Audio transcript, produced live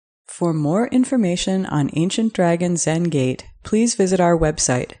For more information on Ancient Dragon Zen Gate, please visit our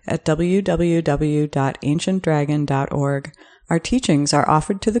website at www.ancientdragon.org. Our teachings are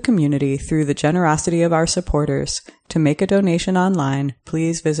offered to the community through the generosity of our supporters. To make a donation online,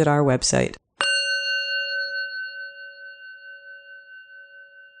 please visit our website.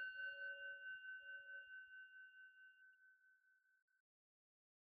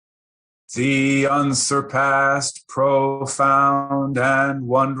 The unsurpassed, profound, and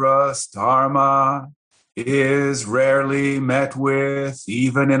wondrous Dharma is rarely met with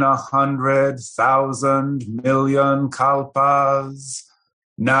even in 100,000 million kalpas.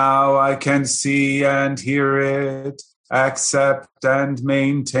 Now I can see and hear it, accept and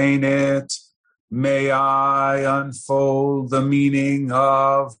maintain it. May I unfold the meaning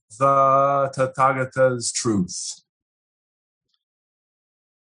of the Tathagata's truth.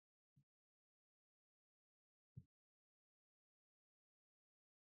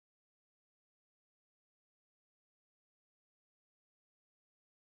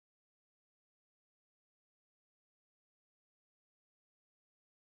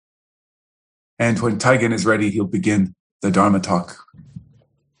 And when Taigen is ready, he'll begin the Dharma talk.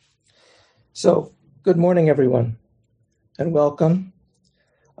 So, good morning, everyone, and welcome.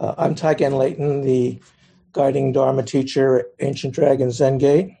 I'm Taigen Leighton, the guiding Dharma teacher at Ancient Dragon Zen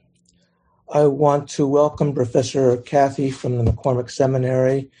Gate. I want to welcome Professor Kathy from the McCormick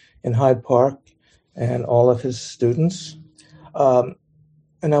Seminary in Hyde Park and all of his students. And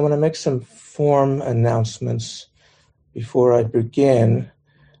I want to make some form announcements before I begin.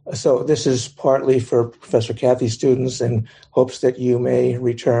 So this is partly for Professor Kathy's students in hopes that you may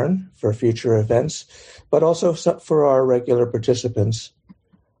return for future events, but also for our regular participants,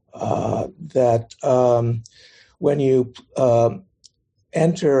 that when you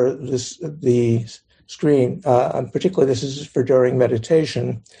enter the screen, particularly this is for during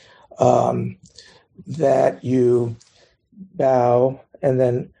meditation, that you bow and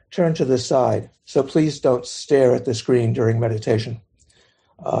then turn to the side. So please don't stare at the screen during meditation.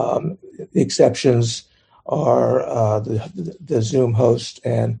 The exceptions are the Zoom host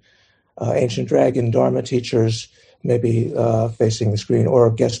and Ancient Dragon Dharma teachers, maybe facing the screen,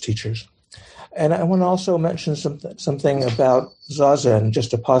 or guest teachers. And I want to also mention something about Zazen,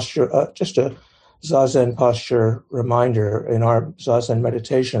 just a Zazen posture reminder. In our Zazen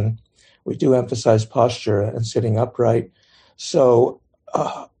meditation, we do emphasize posture and sitting upright. So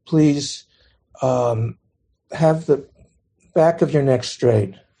please have the back of your neck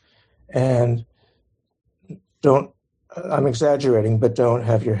straight, and I'm exaggerating, but don't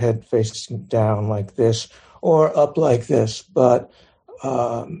have your head facing down like this or up like this, but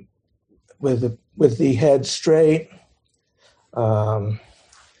with the head straight, and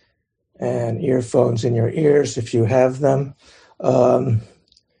earphones in your ears if you have them,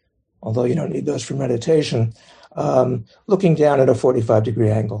 although you don't need those for meditation, looking down at a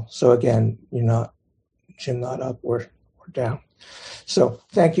 45-degree angle. So again, chin not up or down. So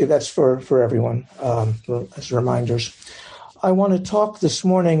thank you. That's for everyone as reminders. I want to talk this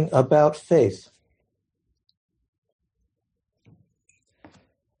morning about faith.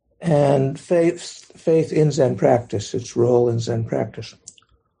 And faith in Zen practice, its role in Zen practice.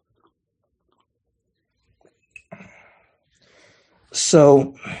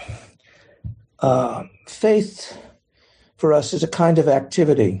 So faith for us is a kind of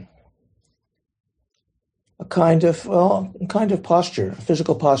activity. A kind of posture, a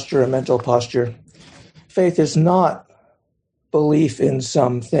physical posture, a mental posture. Faith is not belief in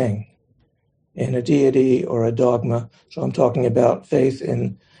something, in a deity or a dogma. So I'm talking about faith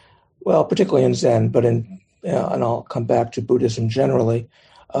in, particularly in Zen, but and I'll come back to Buddhism generally.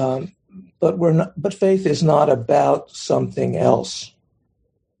 But faith is not about something else.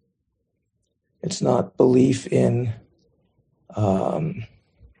 It's not belief in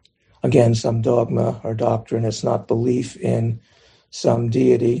again, some dogma or doctrine. It's not belief in some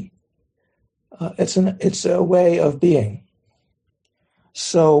deity. It's a way of being.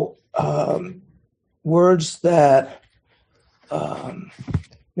 So words that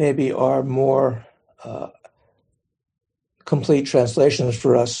maybe are more complete translations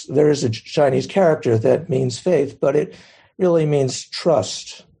for us. There is a Chinese character that means faith, but it really means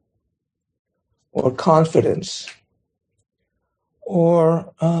trust or confidence,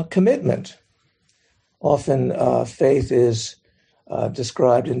 or commitment. Often faith is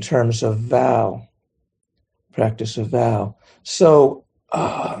described in terms of vow, practice of vow. So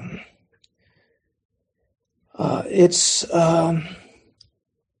it's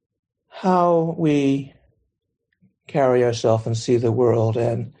how we carry ourselves and see the world,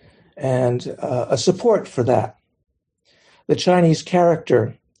 and a support for that. The Chinese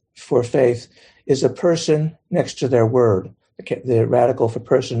character for faith is a person next to their word, the radical for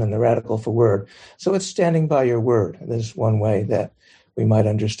person and the radical for word. So it's standing by your word. There's one way that we might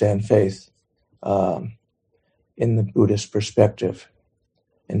understand faith in the Buddhist perspective,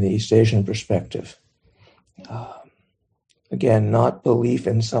 in the East Asian perspective. Again, not belief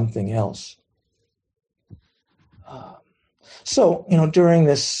in something else. So, during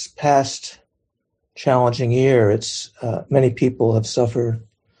this past challenging year, many people have suffered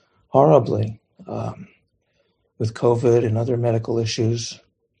horribly with COVID and other medical issues,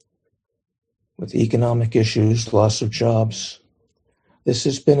 with economic issues, loss of jobs. This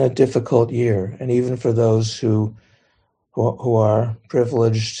has been a difficult year, and even for those who are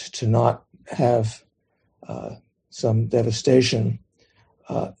privileged to not have some devastation,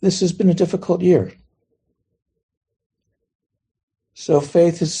 this has been a difficult year. So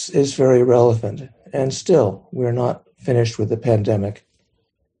faith is very relevant, and still we're not finished with the pandemic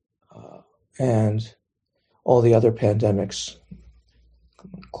and all the other pandemics,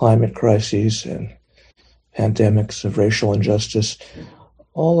 climate crises and pandemics of racial injustice,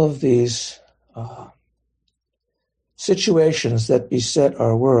 all of these situations that beset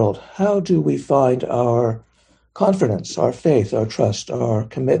our world. How do we find our confidence, our faith, our trust, our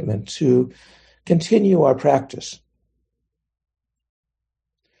commitment to continue our practice?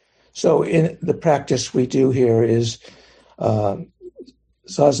 So in the practice we do here is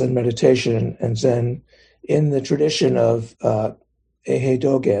Zazen meditation and Zen in the tradition of Eihei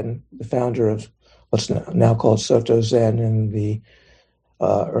Dogen, the founder of what's now called Soto Zen in the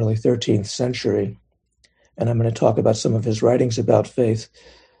early 13th century. And I'm going to talk about some of his writings about faith.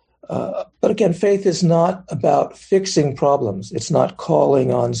 But again, faith is not about fixing problems. It's not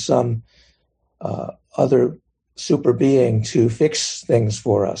calling on some other super being to fix things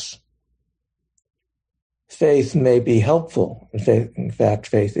for us. Faith may be helpful. In fact,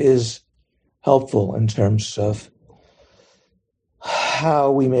 faith is helpful in terms of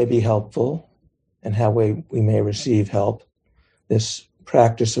how we may be helpful and how we may receive help. This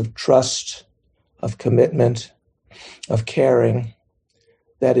practice of trust, of commitment, of caring,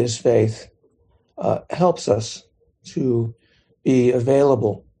 that is faith, helps us to be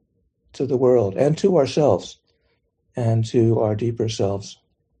available to the world and to ourselves and to our deeper selves.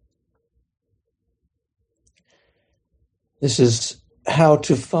 This is how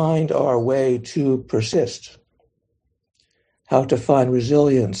to find our way to persist, how to find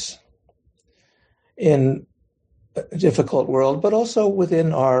resilience in a difficult world, but also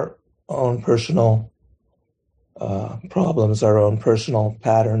within our own personal problems, our own personal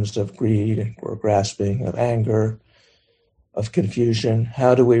patterns of greed or grasping, of anger, of confusion.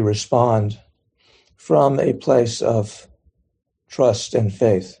 How do we respond from a place of trust and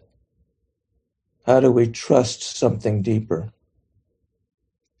faith? How do we trust something deeper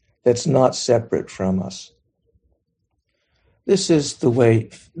that's not separate from us? This is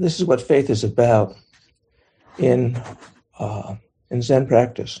what faith is about in Zen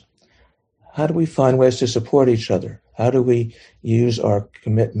practice. How do we find ways to support each other? How do we use our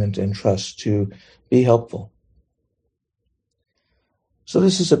commitment and trust to be helpful? So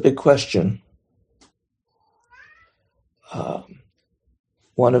this is a big question.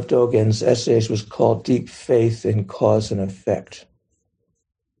 One of Dogen's essays was called Deep Faith in Cause and Effect.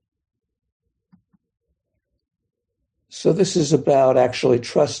 So this is about actually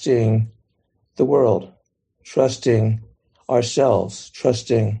trusting the world, trusting ourselves,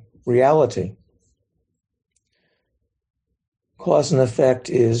 trusting reality. Cause and effect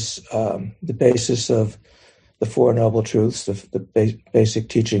is the basis of the Four Noble Truths, the basic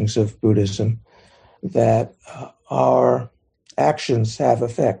teachings of Buddhism, that our actions have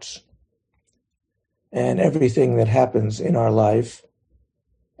effects. And everything that happens in our life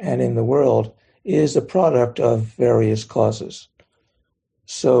and in the world is a product of various causes.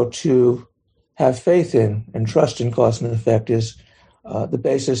 So to have faith in and trust in cause and effect is the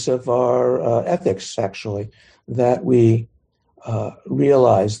basis of our ethics, actually, that we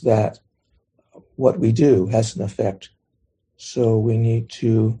realize that what we do has an effect. So we need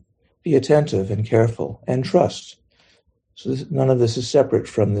to be attentive and careful and trust. So none of this is separate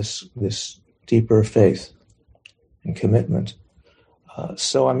from this deeper faith and commitment.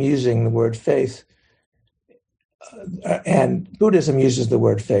 So I'm using the word faith, and Buddhism uses the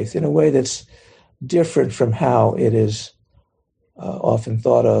word faith in a way that's different from how it is often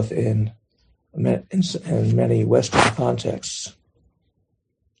thought of in many Western contexts.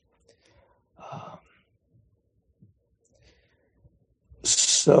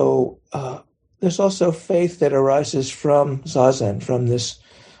 So there's also faith that arises from Zazen, from this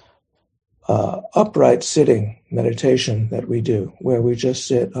upright sitting meditation that we do, where we just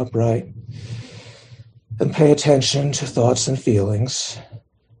sit upright and pay attention to thoughts and feelings.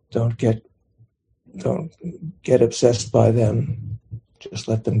 Don't get obsessed by them. Just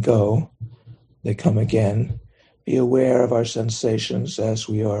let them go. They come again. Be aware of our sensations as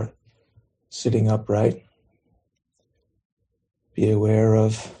we are sitting upright. Be aware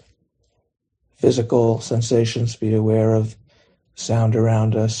of physical sensations. Be aware of sound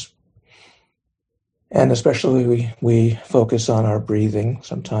around us. And especially we focus on our breathing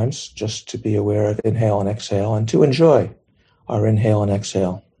sometimes, just to be aware of inhale and exhale and to enjoy our inhale and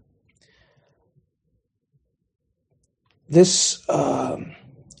exhale. This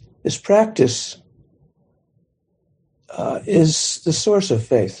practice is the source of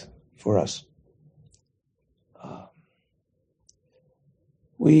faith for us.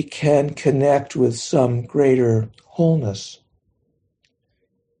 We can connect with some greater wholeness.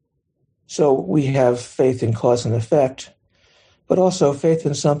 So we have faith in cause and effect, but also faith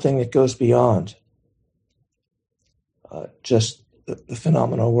in something that goes beyond just the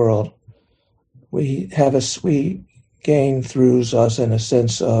phenomenal world. We gain through Zazen a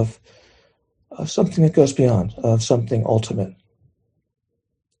sense of something that goes beyond, of something ultimate,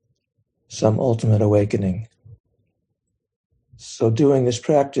 some ultimate awakening. So doing this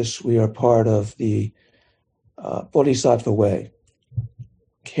practice, we are part of the Bodhisattva way,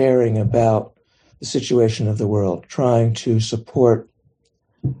 caring about the situation of the world, trying to support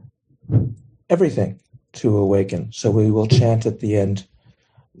everything to awaken. So we will chant at the end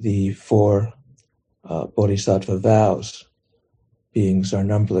the 4 Bodhisattva vows. Beings are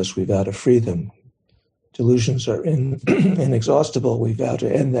numberless, we vow to free them. Delusions are inexhaustible, we vow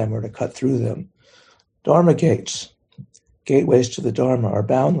to end them or to cut through them. Dharma gates, gateways to the Dharma, are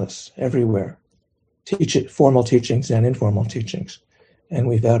boundless everywhere. Formal teachings and informal teachings. And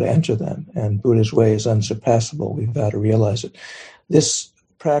we vow to enter them. And Buddha's way is unsurpassable. We vow to realize it. This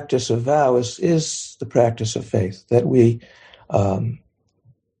practice of vow is the practice of faith, that we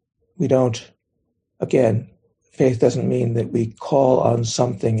don't, again, faith doesn't mean that we call on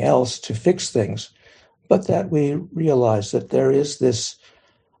something else to fix things, but that we realize that there is this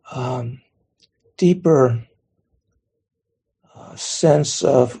deeper sense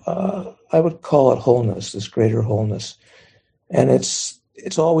of, I would call it wholeness, this greater wholeness. And it's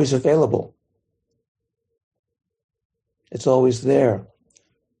always available. It's always there.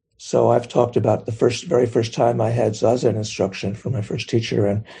 So I've talked about the very first time I had Zazen instruction from my first teacher,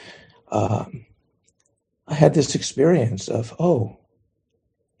 and I had this experience of,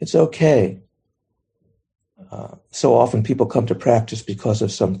 it's okay. So often people come to practice because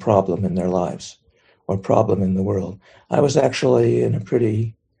of some problem in their lives or problem in the world. I was actually in a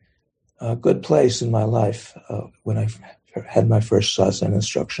pretty good place in my life when I had my first Zazen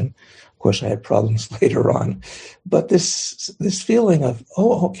instruction. Of course, I had problems later on. But this feeling of,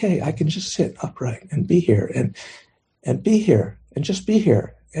 okay, I can just sit upright and be here and be here and just be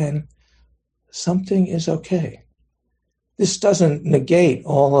here. And something is okay. This doesn't negate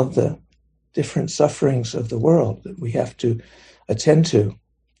all of the different sufferings of the world that we have to attend to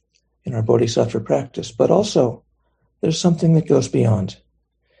in our bodhisattva practice, but also there's something that goes beyond.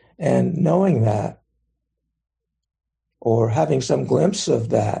 And knowing that, or having some glimpse of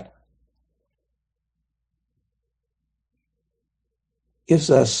that, gives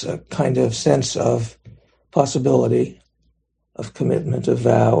us a kind of sense of possibility, of commitment, of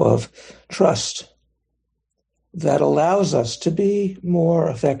vow, of trust that allows us to be more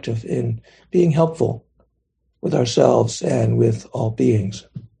effective in being helpful with ourselves and with all beings.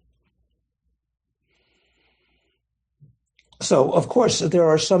 So, of course, there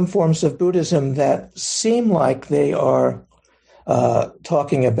are some forms of Buddhism that seem like they are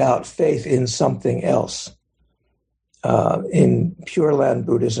talking about faith in something else. In Pure Land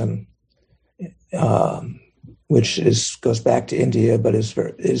Buddhism, which goes back to India, but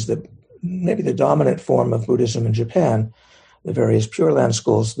is maybe the dominant form of Buddhism in Japan, the various Pure Land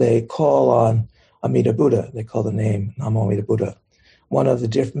schools, they call on Amida Buddha. They call the name Namo Amida Buddha, one of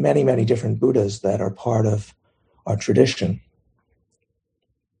the many, many different Buddhas that are part of our tradition.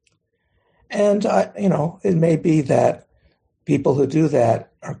 And, it may be that people who do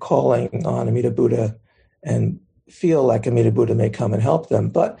that are calling on Amida Buddha and feel like Amida Buddha may come and help them.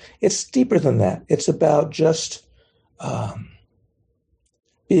 But it's deeper than that. It's about just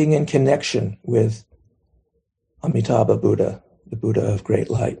being in connection with Amitabha Buddha, the Buddha of great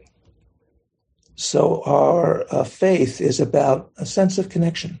light. So our faith is about a sense of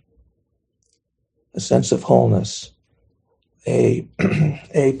connection, a sense of wholeness, a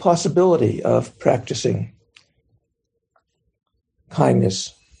possibility of practicing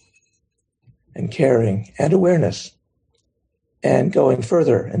kindness and caring and awareness, and going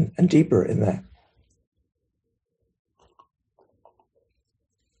further and deeper in that.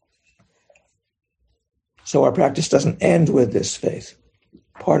 So our practice doesn't end with this faith.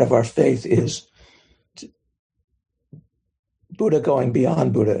 Part of our faith is Buddha going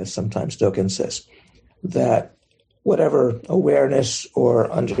beyond Buddha, as sometimes Dogen says, that whatever awareness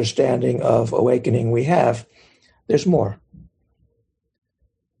or understanding of awakening we have, there's more.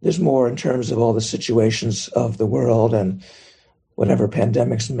 There's more in terms of all the situations of the world and whatever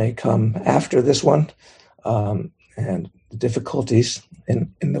pandemics may come after this one, and the difficulties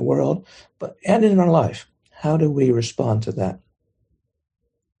in the world, and in our life. How do we respond to that?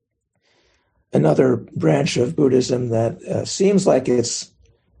 Another branch of Buddhism that seems like it's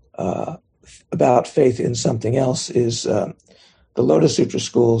about faith in something else is the Lotus Sutra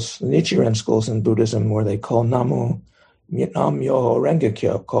schools, the Nichiren schools in Buddhism, where they call Nam Myoho Renge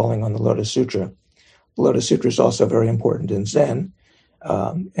Kyo, calling on the Lotus Sutra. The Lotus Sutra is also very important in Zen,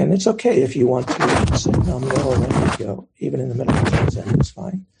 and it's okay if you want to say Nam Myoho Renge Kyo, even in the middle of Zen, it's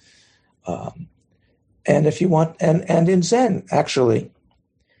fine. And if you want, and in Zen, actually,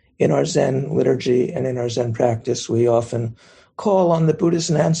 in our Zen liturgy and in our Zen practice, we often call on the Buddhas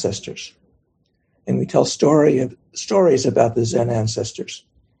and ancestors. And we tell stories about the Zen ancestors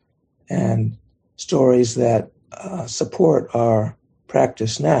and stories that support our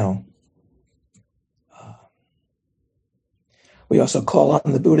practice now. We also call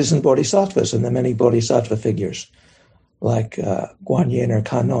on the Buddhas and Bodhisattvas and the many Bodhisattva figures, like Guanyin or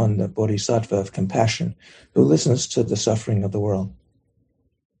Kannon, the Bodhisattva of compassion, who listens to the suffering of the world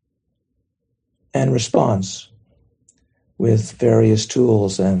and responds with various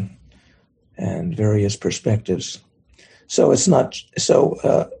tools and various perspectives. So it's not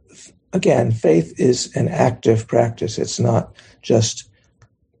again, faith is an active practice. It's not just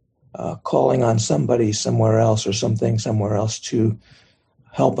calling on somebody somewhere else or something somewhere else to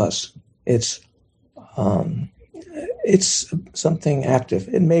help us. It's something active.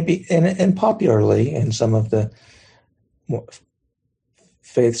 It may be, and popularly in some of the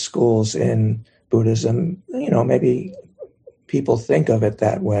faith schools in Buddhism, maybe people think of it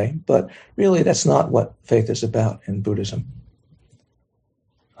that way, but really that's not what faith is about in Buddhism.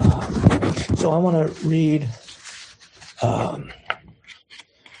 So I want to read, and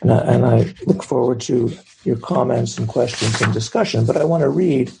I look forward to your comments and questions and discussion, but I want to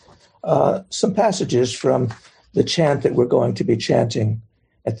read some passages from the chant that we're going to be chanting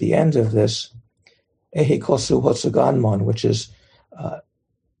at the end of this, Ehi Kosu Hotsuganmon, which is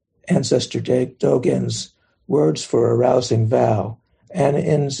Ancestor Dogen's words for arousing vow. And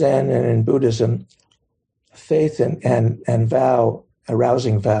in Zen and in Buddhism, faith and vow,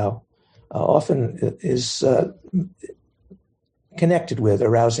 arousing vow, often is connected with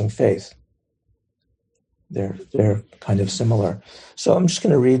arousing faith. They're kind of similar. So I'm just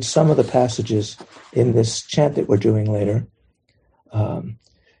going to read some of the passages in this chant that we're doing later.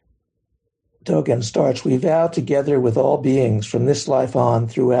 Dogen starts, "We vow together with all beings from this life on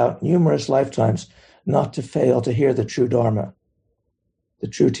throughout numerous lifetimes not to fail to hear the true Dharma, the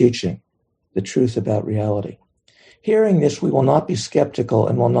true teaching, the truth about reality. Hearing this, we will not be skeptical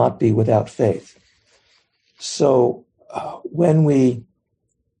and will not be without faith." So when we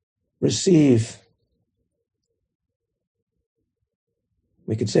receive,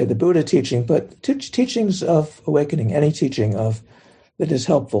 we could say the Buddha teaching, but teachings of awakening, any teaching that is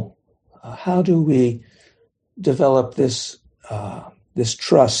helpful, how do we develop this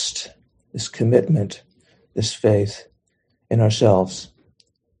trust, this commitment, this faith in ourselves?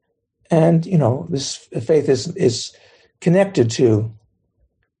 And, this faith is connected to,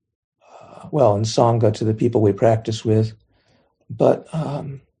 in Sangha, to the people we practice with, but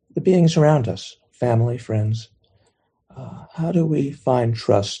the beings around us, family, friends. How do we find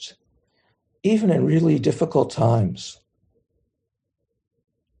trust, even in really difficult times?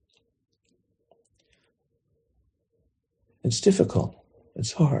 It's difficult.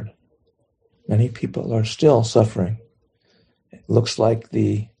 It's hard. Many people are still suffering. It looks like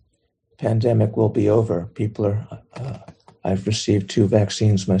the pandemic will be over. People are, I've received 2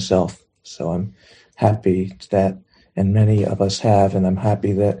 vaccines myself, so I'm happy that, and many of us have, and I'm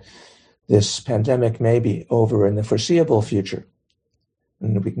happy that this pandemic may be over in the foreseeable future,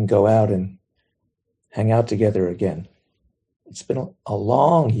 and we can go out and hang out together again. It's been a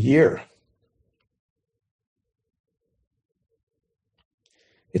long year.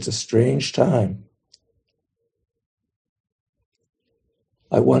 It's a strange time.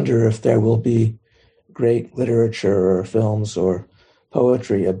 I wonder if there will be great literature or films or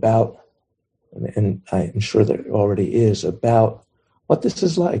poetry about, and I'm sure there already is, about what this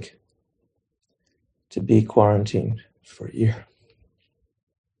is like. to be quarantined for a year.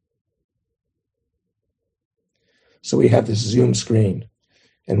 So we have this Zoom screen,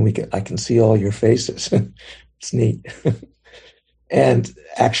 and I can see all your faces. It's neat. And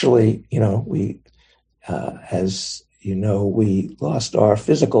actually, as you know, we lost our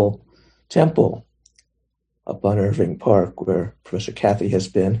physical temple up on Irving Park, where Professor Kathy has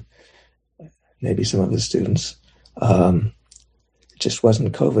been, maybe some of the students. It just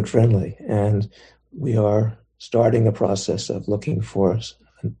wasn't COVID friendly. And we are starting a process of looking for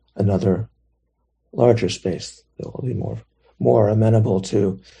another larger space that will be more amenable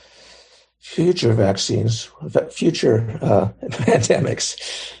to future vaccines, future pandemics.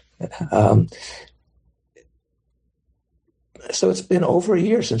 So it's been over a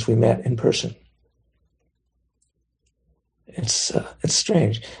year since we met in person. It's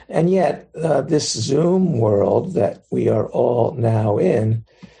strange. And yet this Zoom world that we are all now in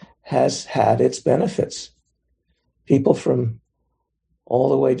has had its benefits. People from all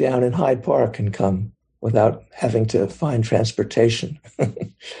the way down in Hyde Park can come without having to find transportation.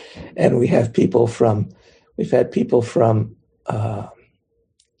 And we've had people from, a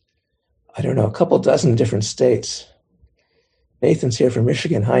couple dozen different states. Nathan's here from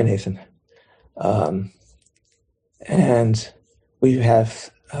Michigan. Hi, Nathan. And we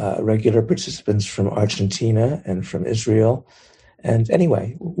have regular participants from Argentina and from Israel. And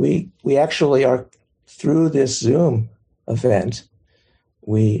anyway, we actually are, through this Zoom event,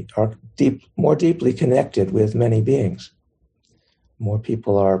 we are more deeply connected with many beings. More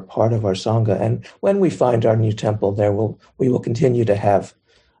people are part of our Sangha. And when we find our new temple there, we will continue to have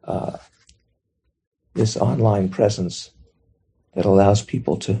this online presence that allows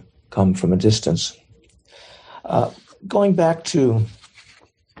people to come from a distance. Going back to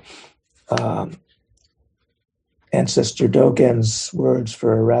Ancestor Dogen's words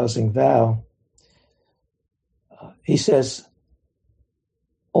for a rousing vow, he says,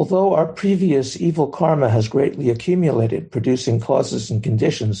 although our previous evil karma has greatly accumulated, producing causes and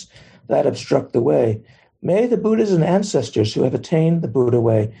conditions that obstruct the way, may the Buddhas and ancestors who have attained the Buddha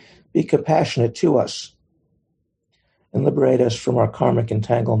way be compassionate to us and liberate us from our karmic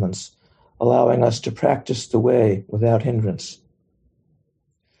entanglements, allowing us to practice the way without hindrance.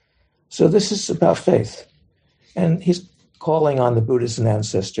 So this is about faith. And he's calling on the Buddhas and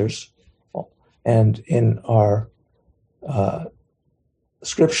ancestors. And in our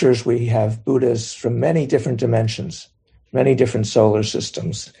scriptures, we have Buddhas from many different dimensions, many different solar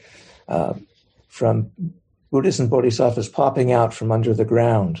systems, from Buddhas and Bodhisattvas popping out from under the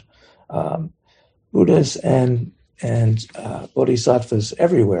ground, Buddhas and Bodhisattvas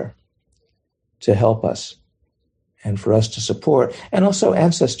everywhere to help us and for us to support, and also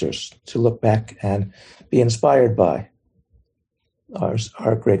ancestors to look back and be inspired by.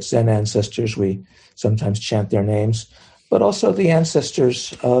 Our great Zen ancestors, we sometimes chant their names, but also the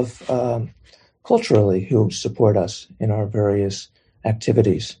ancestors of culturally who support us in our various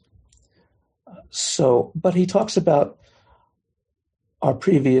activities. But he talks about our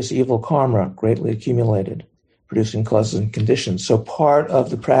previous evil karma greatly accumulated, producing causes and conditions. So part of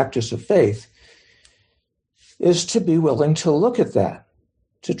the practice of faith is to be willing to look at that,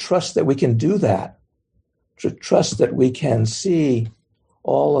 to trust that we can do that, to trust that we can see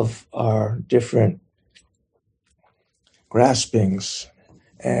all of our different graspings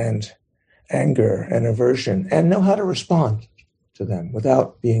and anger and aversion and know how to respond to them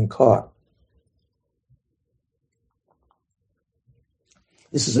without being caught.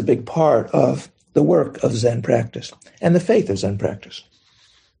 This is a big part of the work of Zen practice and the faith of Zen practice.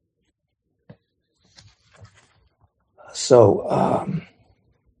 So,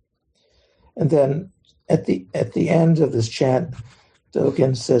 and then at the end of this chant,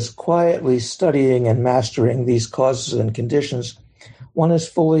 Dogen says, quietly studying and mastering these causes and conditions, one is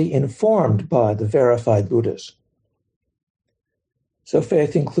fully informed by the verified Buddhas. So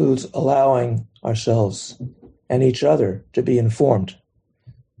faith includes allowing ourselves and each other to be informed,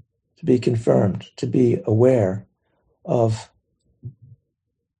 to be confirmed, to be aware of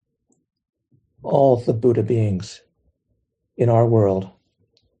all the Buddha beings in our world,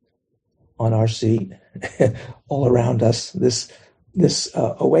 on our seat, all around us, this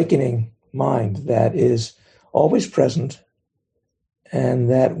awakening mind that is always present and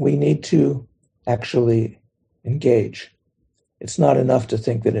that we need to actually engage. It's not enough to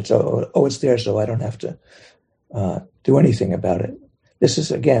think that it's there, so I don't have to do anything about it. This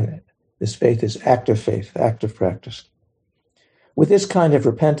is, again, this faith is active practice. With this kind of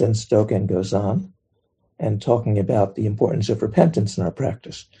repentance, Dogen goes on, and talking about the importance of repentance in our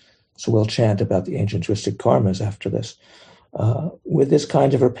practice. So we'll chant about the ancient twisted karmas after this. With this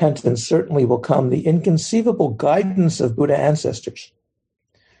kind of repentance certainly will come the inconceivable guidance of Buddha ancestors.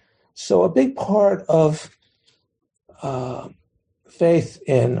 So a big part of faith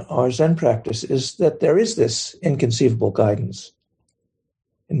in our Zen practice is that there is this inconceivable guidance.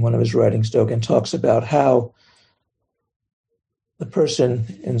 In one of his writings, Dogen talks about how the person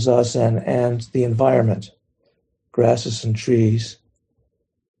in Zazen and the environment, grasses and trees,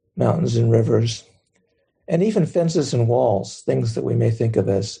 mountains and rivers, and even fences and walls, things that we may think of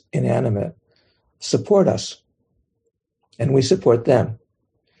as inanimate, support us, and we support them.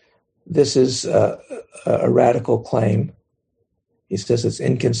 This is a radical claim. He says it's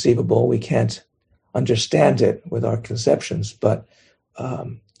inconceivable. We can't understand it with our conceptions, but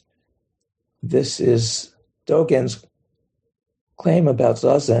this is Dogen's claim about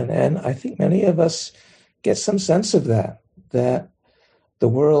Zazen, and I think many of us get some sense of that the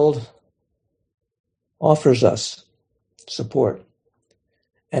world offers us support,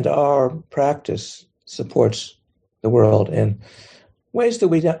 and our practice supports the world in ways that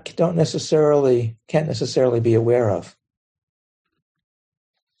we can't necessarily be aware of.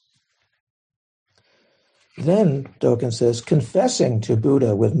 Then, Dogen says, confessing to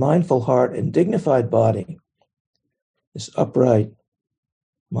Buddha with mindful heart and dignified body, this upright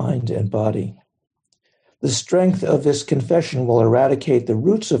mind and body, the strength of this confession will eradicate the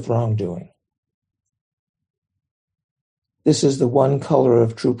roots of wrongdoing. This is the one color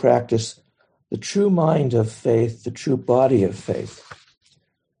of true practice, the true mind of faith, the true body of faith.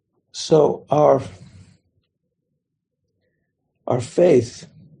 So our faith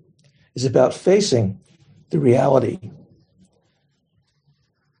is about facing the reality,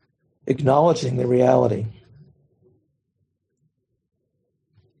 acknowledging the reality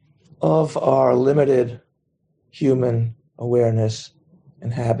of our limited human awareness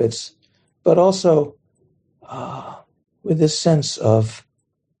and habits, but also with this sense of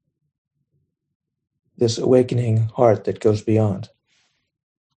this awakening heart that goes beyond.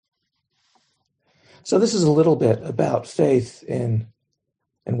 So this is a little bit about faith and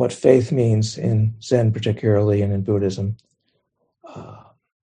what faith means in Zen particularly and in Buddhism.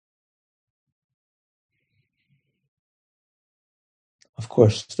 Of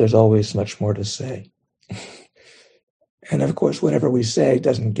course, there's always much more to say. And of course, whatever we say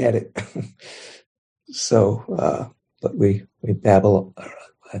doesn't get it. So, but we babble,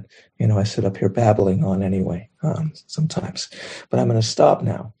 I sit up here babbling on anyway, sometimes. But I'm going to stop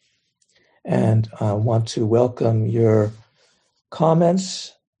now. And I want to welcome your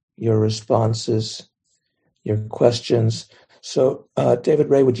comments, your responses, your questions. So, David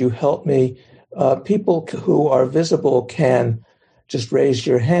Ray, would you help me? People who are visible can just raise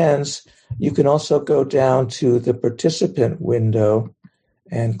your hands. You can also go down to the participant window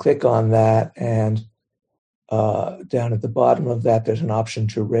and click on that. And down at the bottom of that, there's an option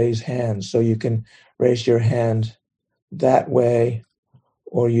to raise hands. So you can raise your hand that way,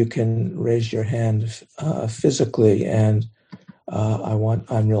 or you can raise your hand physically. And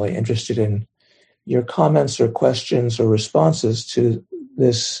I'm really interested in your comments or questions or responses to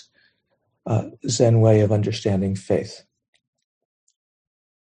this Zen way of understanding faith.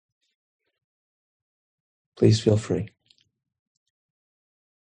 Please feel free.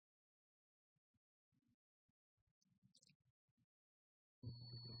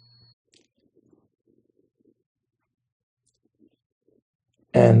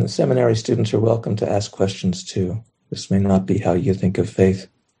 And seminary students are welcome to ask questions too. This may not be how you think of faith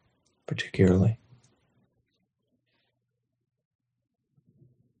particularly.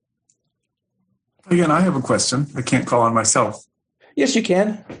 Again, I have a question. I can't call on myself. Yes, you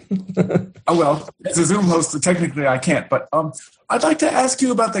can. Oh, well, as a Zoom host, technically I can't. But I'd like to ask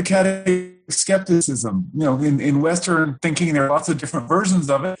you about the category of skepticism. In Western thinking, there are lots of different versions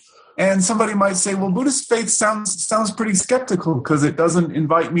of it. And somebody might say, well, Buddhist faith sounds pretty skeptical because it doesn't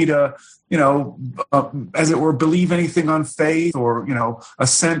invite me to, as it were, believe anything on faith or,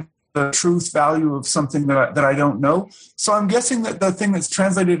 assent the truth value of something that I don't know. So I'm guessing that the thing that's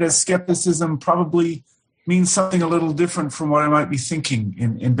translated as skepticism probably means something a little different from what I might be thinking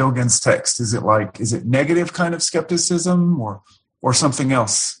in Dogen's text. Is it negative kind of skepticism or something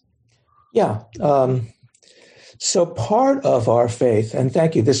else? Yeah. So part of our faith, and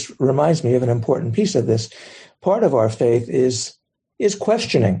thank you, this reminds me of an important piece of this. Part of our faith is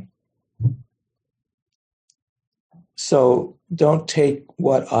questioning. So don't take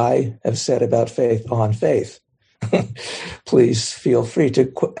what I have said about faith on faith. Please feel free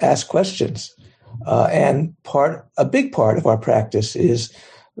to ask questions. And a big part of our practice is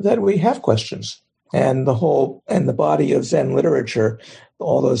that we have questions. And the body of Zen literature,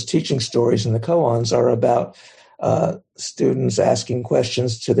 all those teaching stories and the koans are about students asking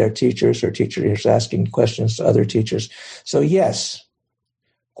questions to their teachers or teachers asking questions to other teachers. So yes,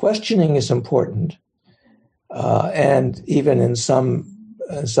 questioning is important, and even in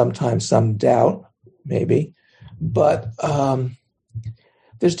sometimes some doubt, maybe. But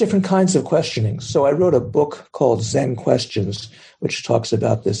there's different kinds of questioning. So I wrote a book called Zen Questions, which talks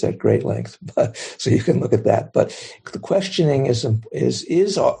about this at great length. So you can look at that. But the questioning is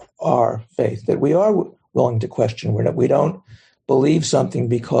our faith, that we are willing to question. We don't believe something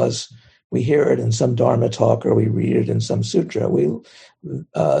because we hear it in some Dharma talk or we read it in some sutra.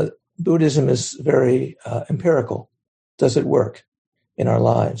 Buddhism is very empirical. Does it work in our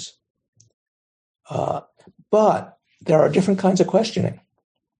lives? But there are different kinds of questioning.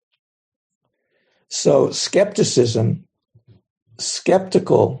 So skeptical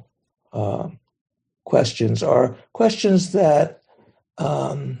questions are questions that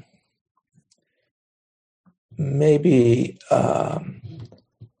maybe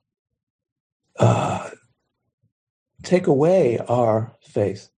take away our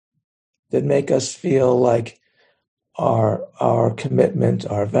faith, that make us feel like our commitment,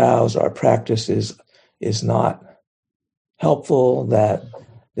 our vows, our practice is not helpful, that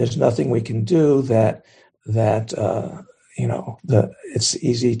there's nothing we can do, that it's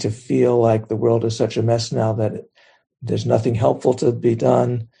easy to feel like the world is such a mess now that there's nothing helpful to be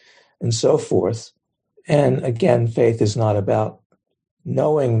done, and so forth. And again, faith is not about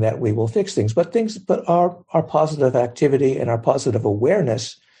knowing that we will fix things, but our positive activity and our positive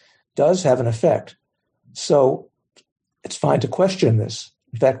awareness does have an effect. So it's fine to question this.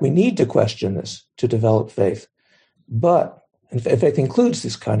 In fact, we need to question this to develop faith. But and faith includes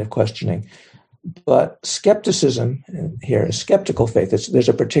this kind of questioning. But skepticism here is skeptical faith. There's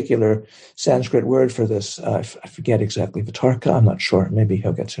a particular Sanskrit word for this. I forget exactly. Vitarka, I'm not sure. Maybe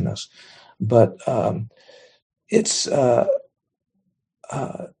Hogetsu knows. But it's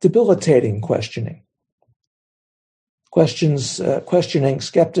debilitating questioning. Questioning,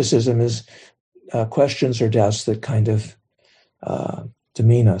 skepticism is questions or doubts that kind of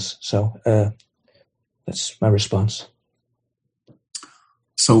demean us. So that's my response.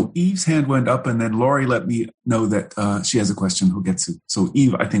 So Eve's hand went up, and then Lori let me know that she has a question. Who gets it? So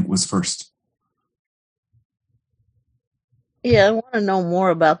Eve, I think, was first. Yeah, I want to know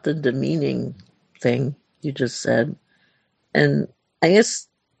more about the demeaning thing you just said. And I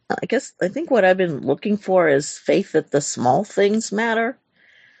think what I've been looking for is faith that the small things matter.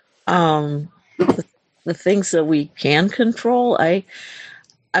 The things that we can control. I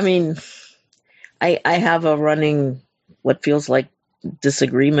have a running, what feels like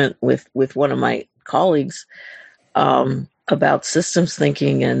disagreement with one of my colleagues about systems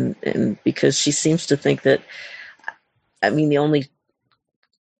thinking, and because she seems to think that, the only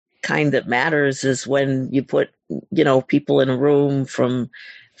kind that matters is when you put, people in a room from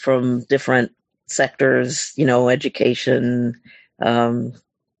different sectors, education,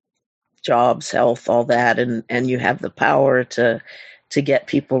 jobs, health, all that, and you have the power to get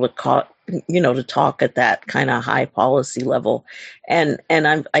people to talk at that kind of high policy level. And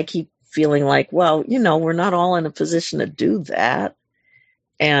I keep feeling like, well, we're not all in a position to do that.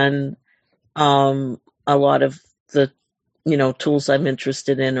 And a lot of the, tools I'm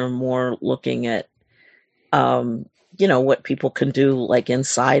interested in are more looking at, what people can do, like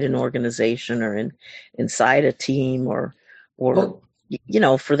inside an organization or inside a team or,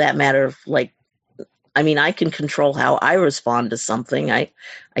 for that matter, like, I can control how I respond to something. I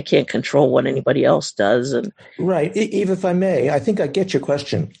can't control what anybody else does. And right. Eve, if I may, I think I get your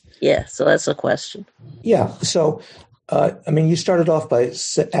question. Yeah, so that's a question. Yeah. So, you started off by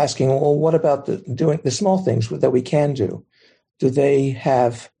asking, well, what about doing the small things that we can do? Do they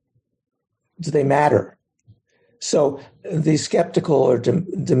matter? So the skeptical or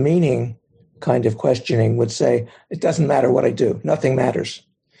demeaning kind of questioning would say, it doesn't matter what I do. Nothing matters.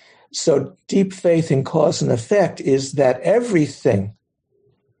 So deep faith in cause and effect is that every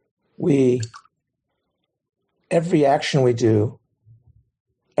action we do,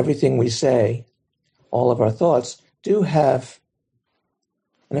 everything we say, all of our thoughts do have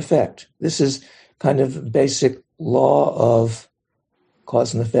an effect. This is kind of basic law of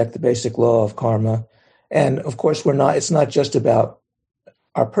cause and effect, the basic law of karma. And of course, it's not just about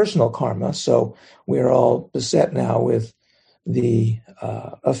our personal karma. So we're all beset now with the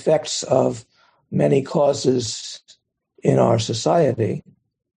effects of many causes in our society.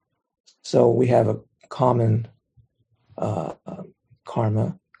 So we have a common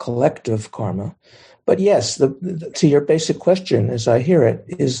karma, collective karma. But yes, to your basic question, as I hear it,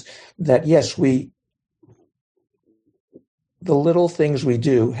 is that yes, we the little things we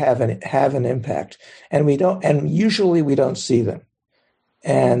do have an impact, and usually we don't see them.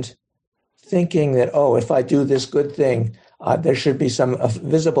 And thinking that, oh, if I do this good thing, there should be some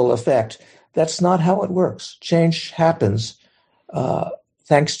visible effect. That's not how it works. Change happens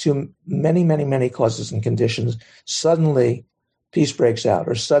thanks to many, many, many causes and conditions. Suddenly, peace breaks out,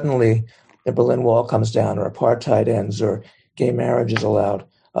 or suddenly the Berlin Wall comes down, or apartheid ends, or gay marriage is allowed.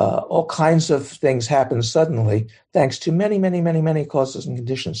 All kinds of things happen suddenly thanks to many, many, many, many causes and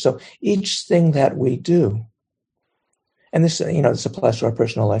conditions. So each thing that we do, and this applies to our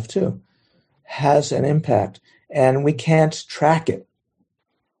personal life too, has an impact, and we can't track it.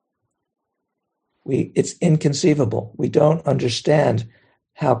 It's inconceivable. We don't understand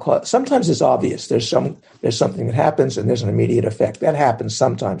how. Sometimes it's obvious. There's something that happens, and there's an immediate effect. That happens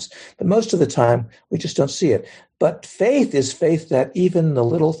sometimes, but most of the time we just don't see it. But faith is faith that even the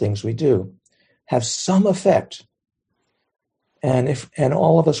little things we do have some effect, and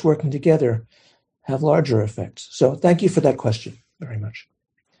all of us working together have larger effects. So thank you for that question very much.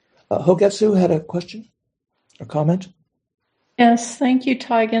 Hogetsu had a question or comment? Yes, thank you,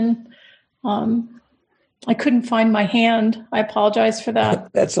 Taigen. I couldn't find my hand. I apologize for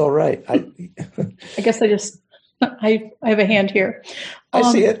that. That's all right. I guess I have a hand here.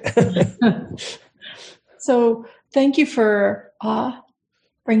 I see it. So thank you for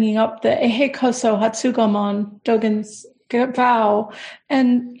bringing up the Ehe Koso Hatsugamon Dogen's vow.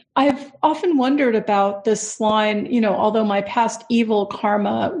 And I've often wondered about this line, although my past evil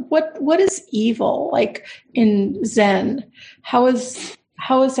karma, what is evil like in Zen? How is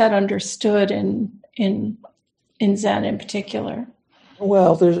that understood in Zen in particular?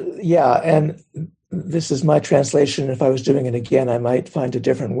 Well, and this is my translation. If I was doing it again, I might find a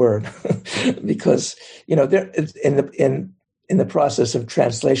different word because there in the process of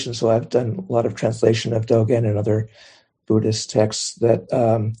translation. So I've done a lot of translation of Dogen and other Buddhist texts. That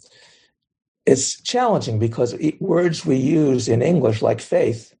it's challenging because words we use in English, like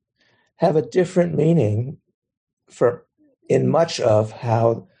faith, have a different meaning in much of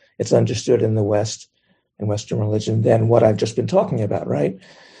how it's understood in the West, in Western religion, than what I've just been talking about, right?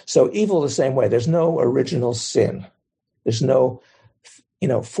 So evil the same way. There's no original sin. There's no,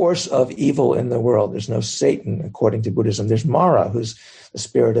 force of evil in the world. There's no Satan, according to Buddhism. There's Mara, who's the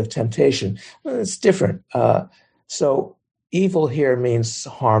spirit of temptation. Well, it's different. So evil here means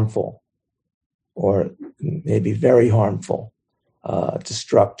harmful, or maybe very harmful,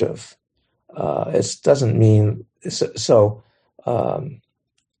 destructive. It doesn't mean so.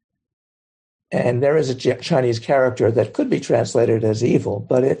 And there is a Chinese character that could be translated as evil,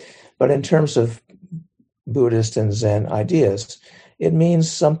 but in terms of Buddhist and Zen ideas, it means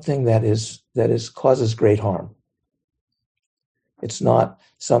something that causes great harm. It's not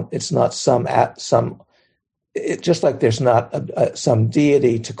some. Just like there's not some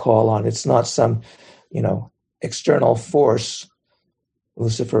deity to call on. It's not some, external force,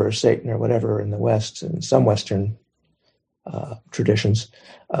 Lucifer or Satan or whatever in the West, in some Western traditions.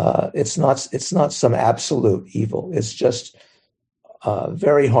 It's not some absolute evil. It's just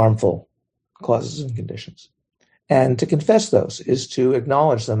very harmful causes and conditions. And to confess those is to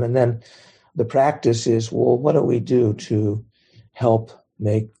acknowledge them. And then the practice is, well, what do we do to help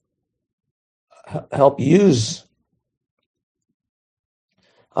use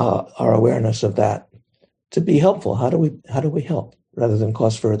our awareness of that to be helpful? How do we help rather than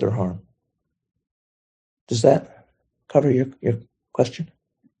cause further harm? Does that cover your question?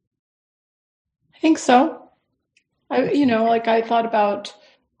 I think so. I thought about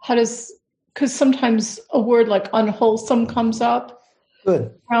because sometimes a word like unwholesome comes up.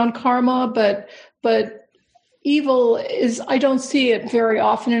 Good. Around karma, but evil is, I don't see it very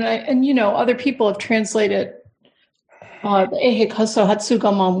often. And other people have translated the Ehe Koso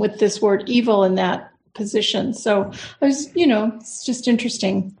Hatsugamon with this word evil in that position. So I was, it's just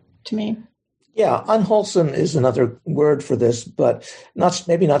interesting to me. Yeah, unwholesome is another word for this, but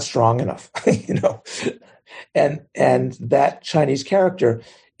maybe not strong enough, And that Chinese character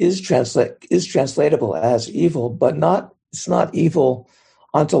is translatable as evil, but it's not evil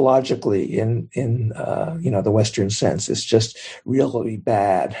ontologically in the Western sense. It's just really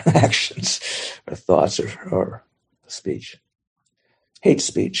bad actions or thoughts or speech, hate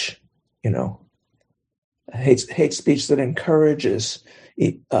speech. Hate speech that encourages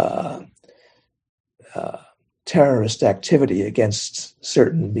terrorist activity against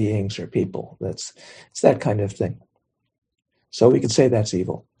certain beings or people. It's that kind of thing. So we could say that's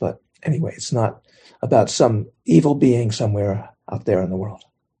evil, but anyway, it's not about some evil being somewhere out there in the world.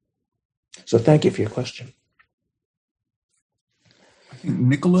 So thank you for your question. I think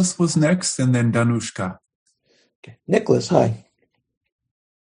Nicholas was next, and then Danushka. Okay. Nicholas, hi.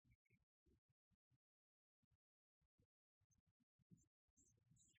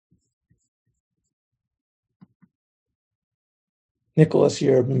 Nicholas,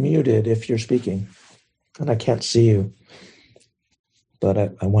 you're muted if you're speaking, and I can't see you, but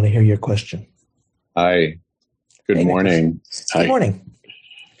I want to hear your question. Hi. Good morning. Good morning.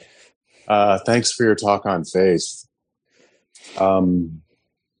 Thanks for your talk on faith. I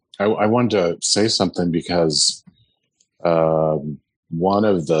wanted to say something because one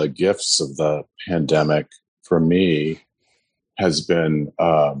of the gifts of the pandemic for me has been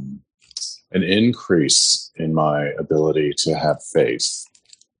an increase in my ability to have faith.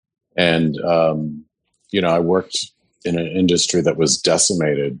 And, I worked in an industry that was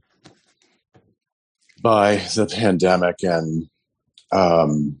decimated by the pandemic and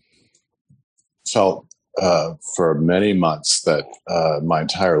felt for many months that my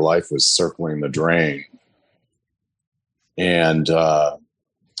entire life was circling the drain. And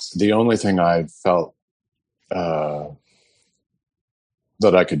the only thing I felt that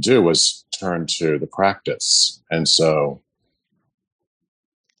I could do was turn to the practice. And so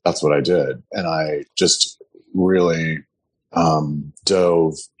that's what I did. And I just really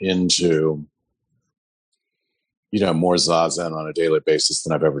dove into, more Zazen on a daily basis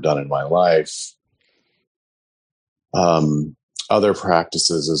than I've ever done in my life. Other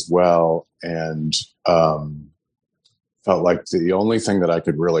practices as well. And felt like the only thing that I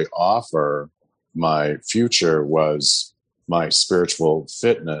could really offer my future was my spiritual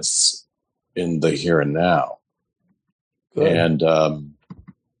fitness in the here and now. Good.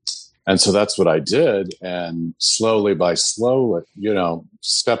 And so that's what I did. And slowly,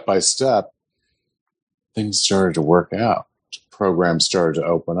 step by step, things started to work out. Programs started to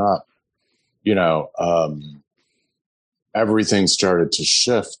open up. Everything started to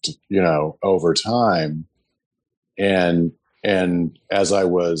shift, over time. And as I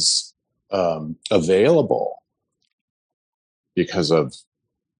was available because of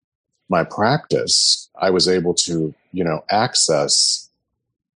my practice, I was able to, access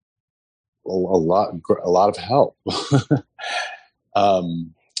a lot of help.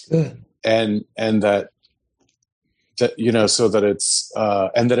 And that so that it's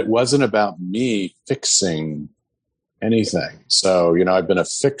and that it wasn't about me fixing anything. So, I've been a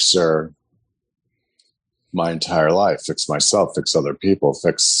fixer my entire life. Fix myself, fix other people,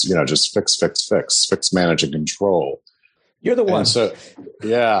 fix, just fix, manage and control. You're the one. And so,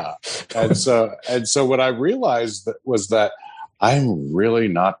 yeah. And so what I realized was that I'm really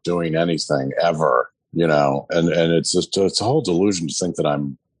not doing anything ever, and it's just, it's a whole delusion to think that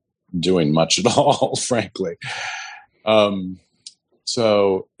I'm doing much at all, frankly.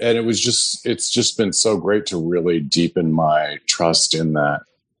 So, and it's just been so great to really deepen my trust in that,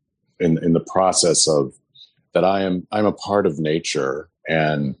 in the process of that I'm a part of nature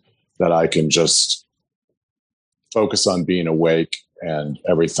and that I can just focus on being awake and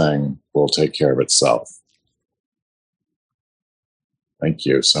everything will take care of itself. Thank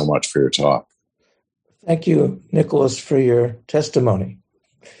you so much for your talk. Thank you, Nicholas, for your testimony.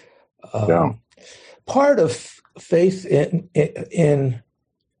 Part of faith in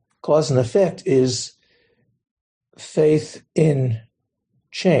cause and effect is faith in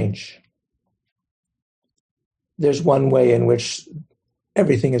change. There's one way in which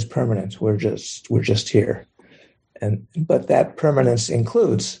everything is permanent. We're just here, but that permanence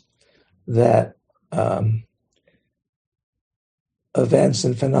includes that events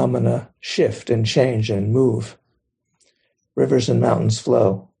and phenomena shift and change and move. Rivers and mountains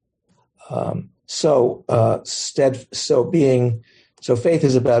flow. So faith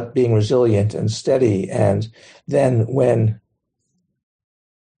is about being resilient and steady, and then when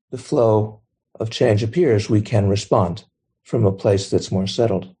the flow of change appears, we can respond from a place that's more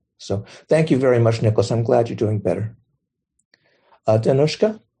settled. So thank you very much, Nicholas. I'm glad you're doing better.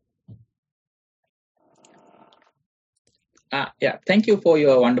 Danushka? Thank you for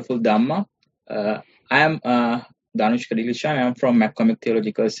your wonderful Dharma. I am Danushka Dilisha. I am from McCormick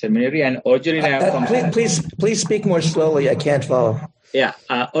Theological Seminary, and originally I am from... Please speak more slowly. I can't follow.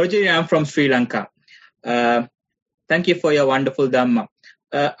 Originally I am from Sri Lanka. Thank you for your wonderful Dhamma.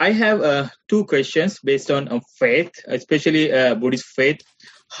 I have two questions based on faith, especially Buddhist faith.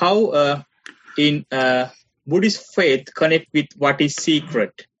 How in Buddhist faith connect with what is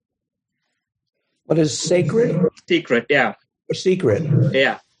secret? What is sacred? Secret, yeah. Or secret?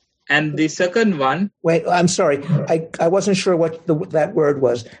 Yeah. And the second one... Wait, I'm sorry. I wasn't sure what that word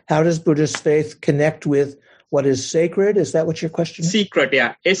was. How does Buddhist faith connect with what is sacred? Is that what your question is? Secret,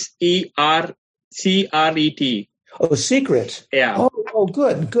 yeah. SERCRET. Oh, secret. Yeah. Oh,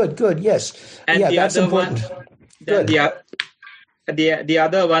 good. Yes. And that's important. Then the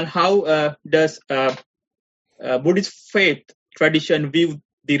other one, how does Buddhist faith tradition view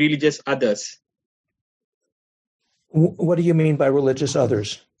the religious others? What do you mean by religious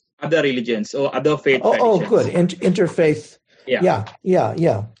others? Other religions or other faith traditions. Oh, good. Interfaith. Yeah.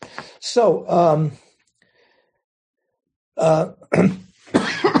 So,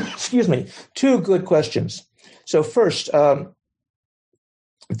 excuse me, two good questions. So first,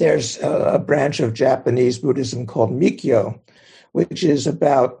 there's a branch of Japanese Buddhism called Mikyo, which is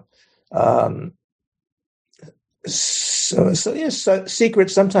about secret,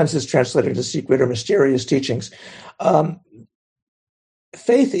 sometimes it's translated as secret or mysterious teachings.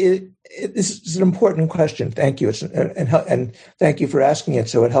 Faith is an important question. Thank you. And thank you for asking it,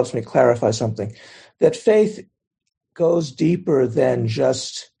 so it helps me clarify something. That faith goes deeper than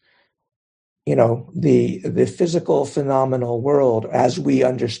just, the physical phenomenal world as we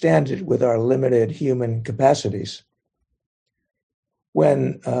understand it with our limited human capacities.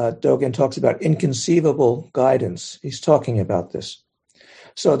 When Dogen talks about inconceivable guidance, he's talking about this.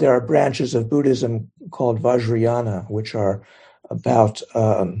 So there are branches of Buddhism called Vajrayana, which are about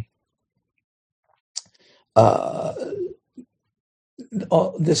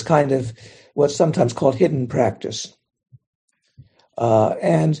this kind of what's sometimes called hidden practice.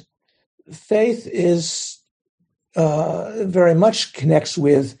 And faith is very much connects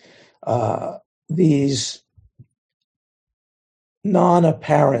with these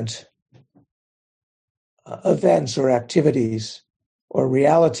non-apparent events or activities or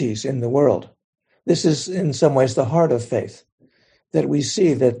realities in the world. This is in some ways the heart of faith, that we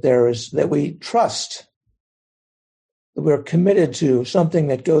see that we trust, that we're committed to something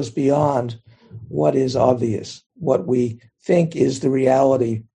that goes beyond what is obvious, what we think is the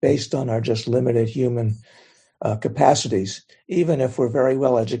reality based on our just limited human capacities. Even if we're very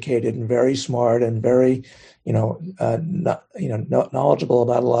well educated and very smart and very, knowledgeable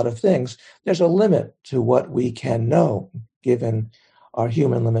about a lot of things, there's a limit to what we can know given our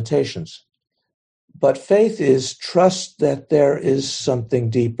human limitations. But faith is trust that there is something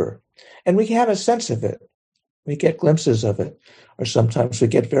deeper, and we have a sense of it. We get glimpses of it, or sometimes we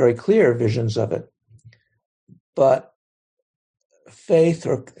get very clear visions of it. But faith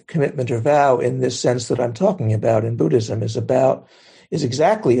or commitment or vow in this sense that I'm talking about in Buddhism is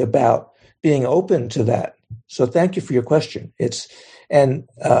exactly about being open to that. So thank you for your question.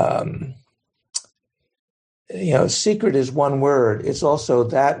 Secret is one word. It's also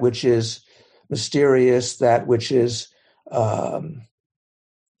that which is mysterious, that which is that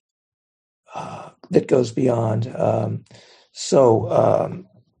goes beyond. Or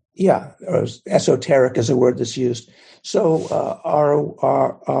esoteric is a word that's used. So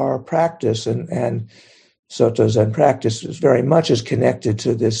our practice and Soto Zen practice is very much is connected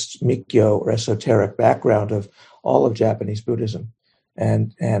to this Mikyo or esoteric background of all of Japanese Buddhism,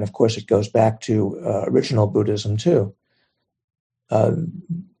 and of course it goes back to original Buddhism too. The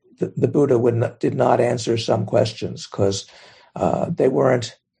Buddha did not answer some questions because they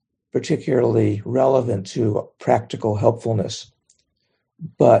weren't particularly relevant to practical helpfulness.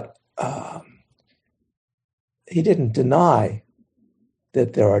 But he didn't deny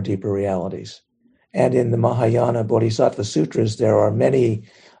that there are deeper realities. And in the Mahayana Bodhisattva Sutras, there are many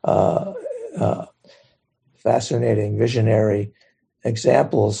fascinating, visionary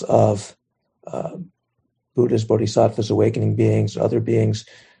examples of Buddhas, Bodhisattvas, awakening beings, other beings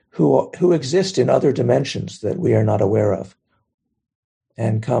who exist in other dimensions that we are not aware of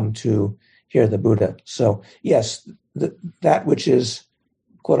and come to hear the Buddha. So yes, that which is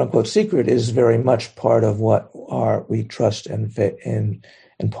quote-unquote secret is very much part of what we trust and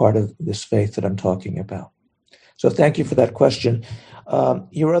part of this faith that I'm talking about. So thank you for that question.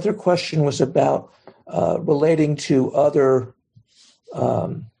 Your other question was about relating to other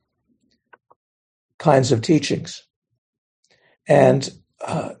kinds of teachings. And,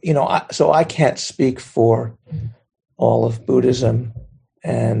 so I can't speak for all of Buddhism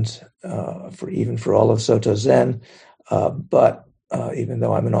and for all of Soto Zen, but even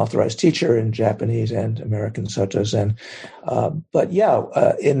though I'm an authorized teacher in Japanese and American Soto Zen.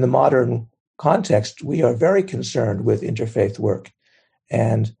 In the modern context, we are very concerned with interfaith work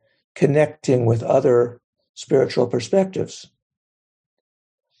and connecting with other spiritual perspectives.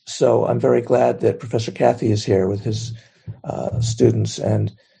 So I'm very glad that Professor Kathy is here with his students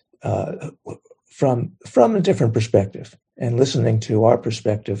and from a different perspective and listening to our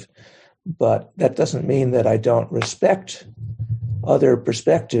perspective. But that doesn't mean that I don't respect other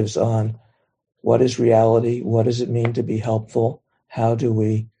perspectives on what is reality, what does it mean to be helpful, how do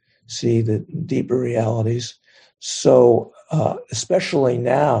we see the deeper realities. So especially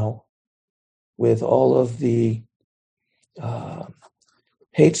now with all of the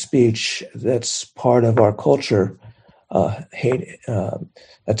hate speech that's part of our culture,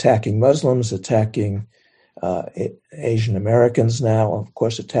 attacking Muslims, attacking Asian Americans now, of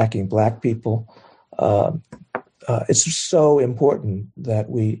course, attacking Black people. It's so important that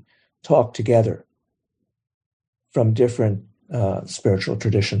we talk together from different spiritual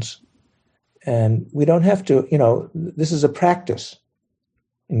traditions. And we don't have to, this is a practice,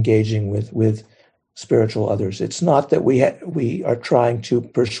 engaging with spiritual others. It's not that we are trying to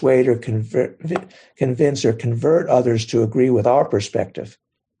persuade or convince or convert others to agree with our perspective.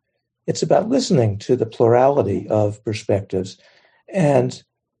 It's about listening to the plurality of perspectives. And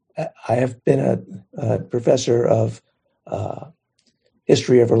I have been a professor of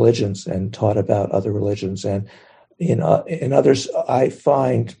history of religions and taught about other religions. And in others, I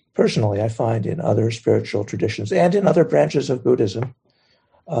find in other spiritual traditions and in other branches of Buddhism,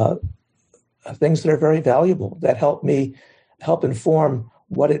 things that are very valuable that help inform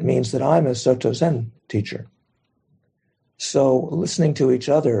what it means that I'm a Soto Zen teacher. So listening to each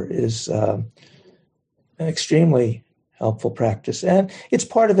other is an extremely helpful practice. And it's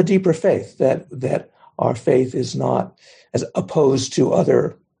part of a deeper faith, that our faith is not as opposed to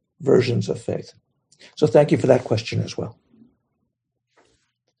other versions of faith. So thank you for that question as well.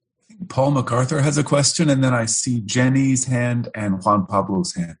 Paul MacArthur has a question, and then I see Jenny's hand and Juan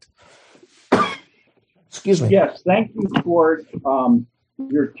Pablo's hand. Excuse me. Yes, thank you for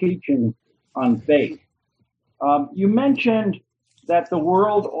your teaching on faith. You mentioned that the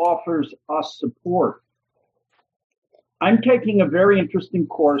world offers us support. I'm taking a very interesting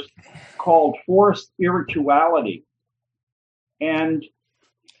course called Forest Spirituality. And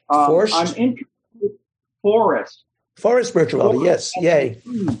I'm interested in forest. Forest spirituality, yes, yay.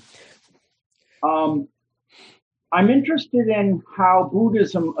 I'm interested in how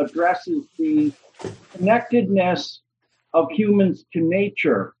Buddhism addresses the connectedness of humans to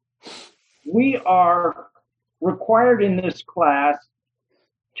nature. We are required in this class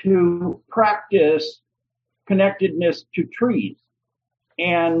to practice connectedness to trees.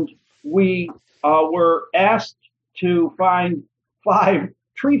 And we were asked to find 5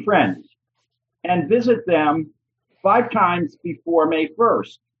 tree friends and visit them 5 times before May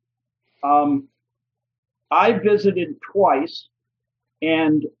 1st. I visited twice,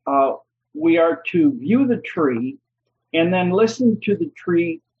 and we are to view the tree and then listen to the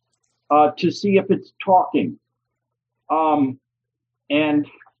tree to see if it's talking. And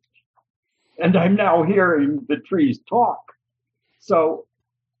I'm now hearing the trees talk. So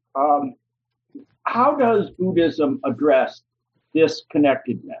how does Buddhism address this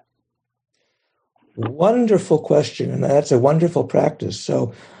connectedness? Wonderful question, and that's a wonderful practice.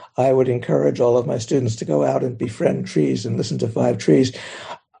 So I would encourage all of my students to go out and befriend trees and listen to 5 trees.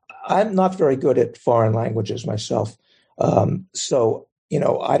 I'm not very good at foreign languages myself. So,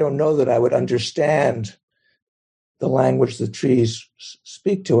 I don't know that I would understand the language the trees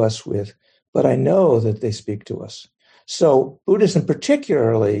speak to us with, but I know that they speak to us. So Buddhism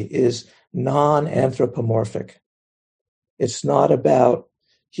particularly is non-anthropomorphic. It's not about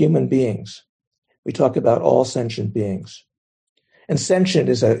human beings. We talk about all sentient beings. And sentient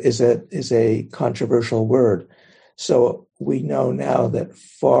is a controversial word. So we know now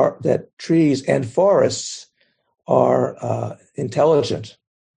that trees and forests are intelligent.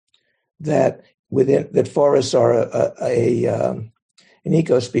 That forests are an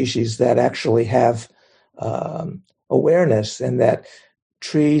ecospecies that actually have awareness, and that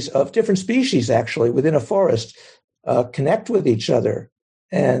trees of different species actually within a forest connect with each other.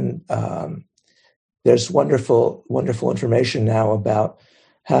 And there's wonderful information now about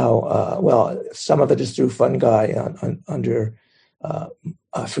how, some of it is through fungi under,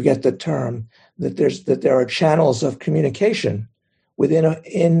 I forget the term, that there are channels of communication within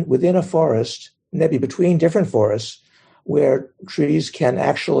a forest, maybe between different forests, where trees can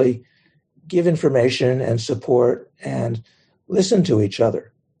actually give information and support and listen to each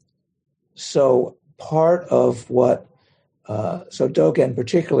other. So part of what, so Dogen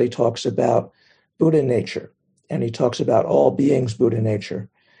particularly talks about Buddha nature, and he talks about all beings Buddha nature.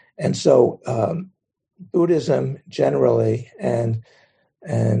 And so Buddhism generally and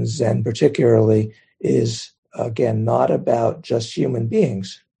Zen particularly is, again, not about just human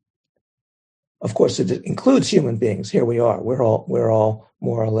beings. Of course, it includes human beings. Here we are. We're all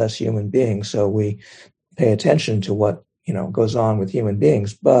more or less human beings, so we pay attention to what goes on with human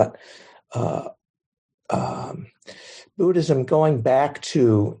beings. But Buddhism, going back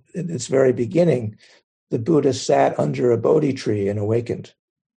to its very beginning, the Buddha sat under a Bodhi tree and awakened.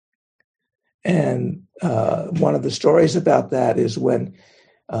 And one of the stories about that is when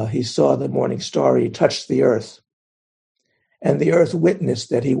he saw the morning star, he touched the earth. And the earth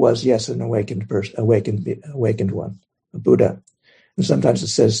witnessed that he was, yes, an awakened person, awakened one, a Buddha. And sometimes it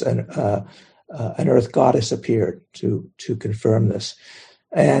says an earth goddess appeared to confirm this.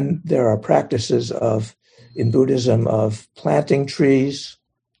 And there are practices in Buddhism of planting trees,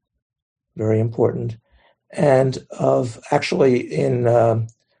 very important, and of actually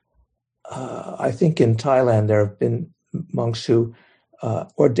I think in Thailand there have been monks who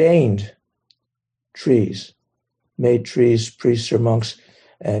ordained trees, made trees, priests or monks,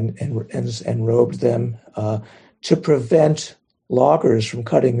 and robed them to prevent loggers from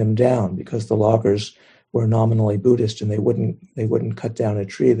cutting them down, because the loggers were nominally Buddhist and they wouldn't cut down a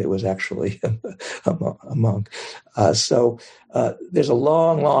tree that was actually a monk. So there's a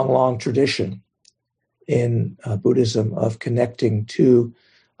long tradition in Buddhism of connecting to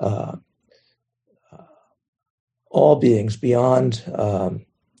all beings beyond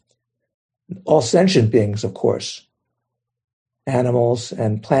all sentient beings, of course. Animals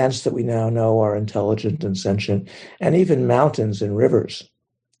and plants that we now know are intelligent and sentient, and even mountains and rivers.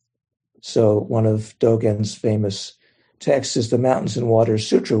 So one of Dogen's famous texts is the Mountains and Waters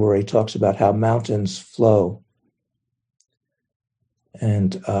Sutra, where he talks about how mountains flow.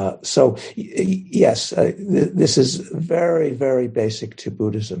 And so, yes, this is very, very basic to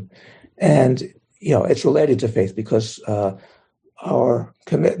Buddhism. And, it's related to faith because our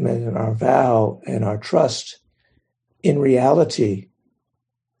commitment and our vow and our trust in reality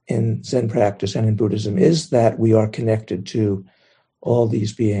in Zen practice and in Buddhism is that we are connected to all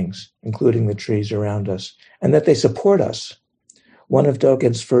these beings, including the trees around us, and that they support us. One of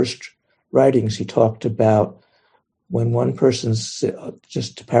Dogen's first writings, he talked about when one person,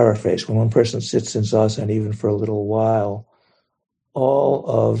 just to paraphrase, when one person sits in zazen, even for a little while, all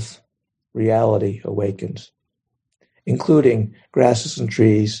of reality awakens, including grasses and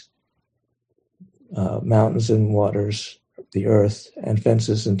trees, mountains and waters, the earth, and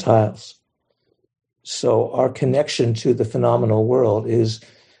fences and tiles. So our connection to the phenomenal world is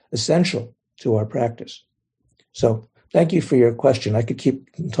essential to our practice. So thank you for your question. I could keep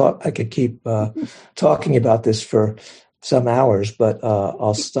talking about this for some hours, but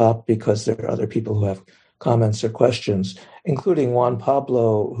I'll stop because there are other people who have comments or questions, including Juan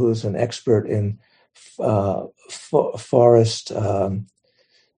Pablo, who's an expert in forest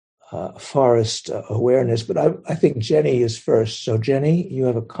awareness. But I think Jenny is first. So Jenny, you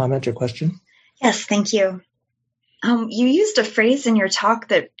have a comment or question? Yes, thank you. You used a phrase in your talk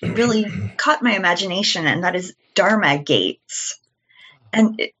that really caught my imagination, and that is Dharma gates.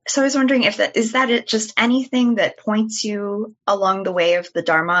 And so I was wondering is that it just anything that points you along the way of the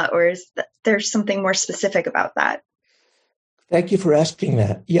Dharma, or is there something more specific about that? Thank you for asking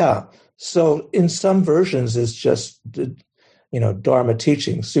that. Yeah. So in some versions, it's just, Dharma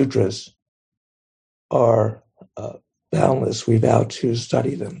teaching, sutras are boundless. We vow to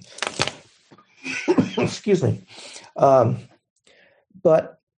study them. Excuse me.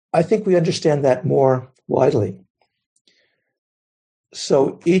 But I think we understand that more widely.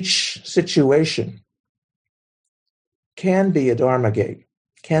 So each situation can be a Dharma gate,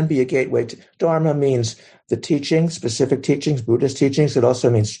 can be a gateway to Dharma. Means the teachings, specific teachings, Buddhist teachings. It also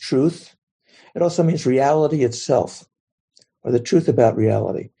means truth. It also means reality itself, or the truth about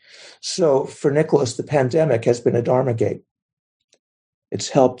reality. So for Nicholas, the pandemic has been a Dharma gate. It's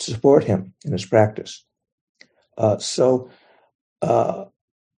helped support him in his practice. So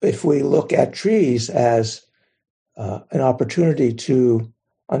if we look at trees as an opportunity to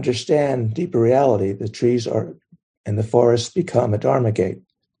understand deeper reality, the trees and the forests become a Dharma gate.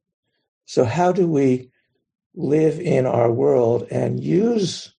 So how do we live in our world and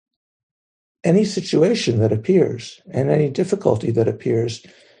use any situation that appears and any difficulty that appears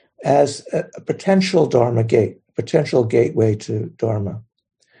as a potential Dharma gate, potential gateway to Dharma?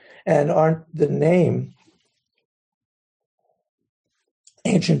 And the name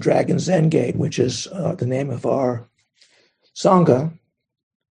Ancient Dragon Zen Gate, which is the name of our Sangha,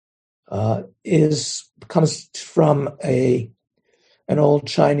 comes from an old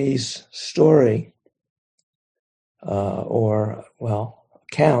Chinese story account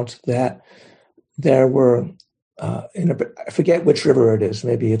that there were I forget which river it is.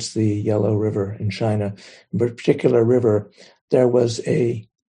 Maybe it's the Yellow River in China. In a particular river, there was a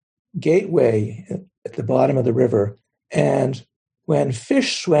gateway at the bottom of the river, and when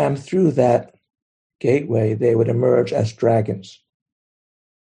fish swam through that gateway, they would emerge as dragons.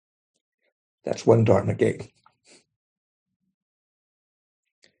 That's one Dharma gate.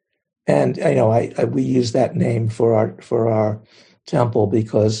 And we use that name for our temple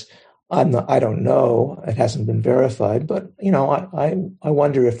because I don't know, it hasn't been verified, but I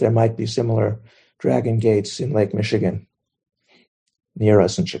wonder if there might be similar dragon gates in Lake Michigan. near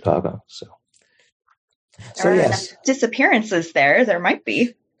us in Chicago. So There are yes, enough disappearances there. There might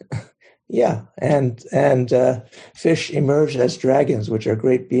be. yeah, and fish emerge as dragons, which are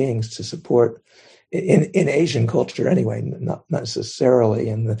great beings to support in Asian culture anyway, not necessarily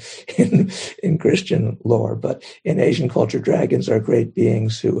in Christian lore, but in Asian culture, dragons are great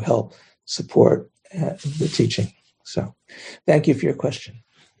beings who help support the teaching. So, thank you for your question.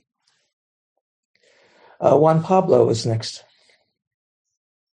 Juan Pablo is next.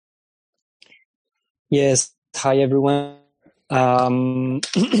 Yes. Hi, everyone.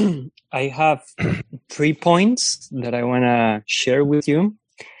 I have 3 points that I want to share with you.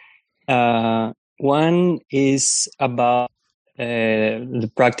 One is about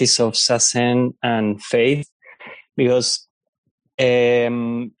the practice of Zazen and faith, because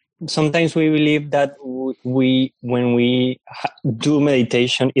sometimes we believe that when we do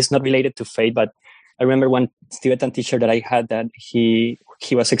meditation, it's not related to faith. But I remember one Tibetan teacher that I had that he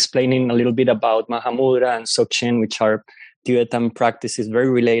was explaining a little bit about Mahamudra and Dzogchen, which are Tibetan practices very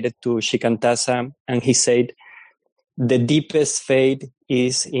related to Shikantaza, and he said the deepest faith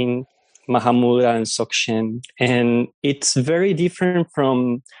is in Mahamudra and Dzogchen, and it's very different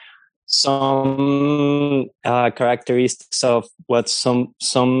from some characteristics of what some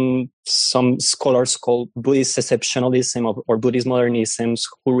scholars call Buddhist exceptionalism or Buddhist modernism,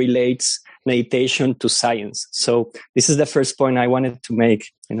 who relates meditation to science. So this is the first point I wanted to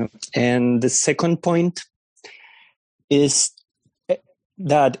make, And the second point is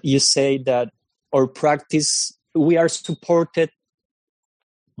that you say that our practice, we are supported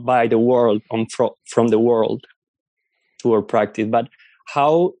by the world, from the world to our practice. But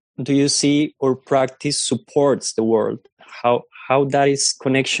how do you see our practice supports the world? How that is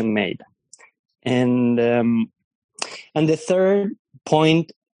connection made? And the third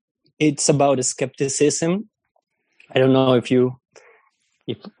point, it's about skepticism. I don't know if you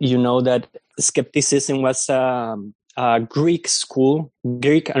know that skepticism was a Greek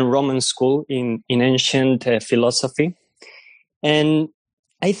and Roman school in ancient philosophy, and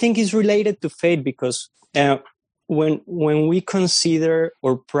I think it's related to faith, because when we consider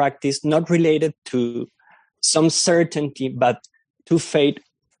or practice not related to some certainty but to faith,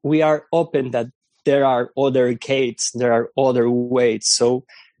 we are open that there are other gates, there are other ways. So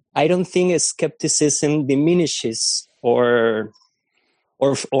I don't think skepticism diminishes or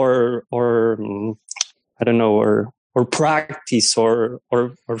I don't know, or practice or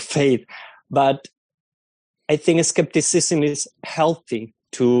faith, but I think skepticism is healthy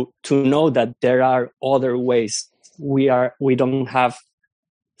to know that there are other ways. We don't have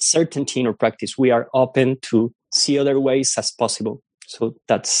certainty in our practice. We are open to see other ways as possible. So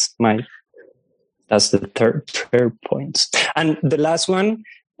that's the third point. And the last one,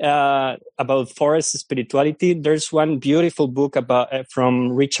 about forest spirituality. There's one beautiful book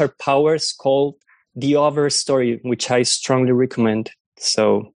from Richard Powers called The Over Story, which I strongly recommend.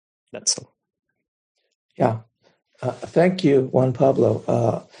 So that's all. Yeah. Thank you, Juan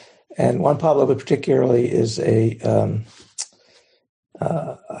Pablo. And Juan Pablo particularly is a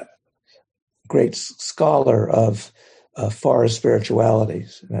great scholar of forest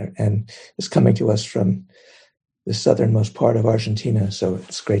spiritualities, and is coming to us from the southernmost part of Argentina. So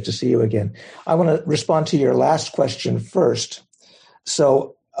it's great to see you again. I want to respond to your last question first.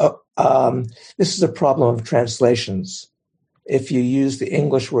 So this is a problem of translations. If you use the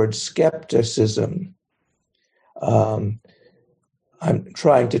English word skepticism, I'm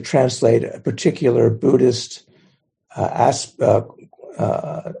trying to translate a particular Buddhist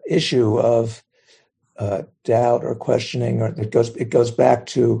issue of doubt or questioning, or it goes back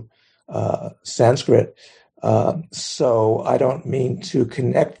to Sanskrit. So I don't mean to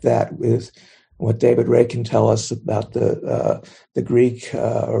connect that with what David Ray can tell us about the Greek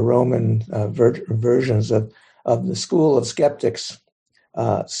or Roman versions of the school of skeptics.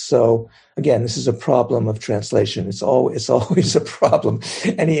 So again, this is a problem of translation. It's always a problem.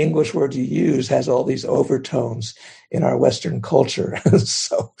 Any English word you use has all these overtones in our Western culture.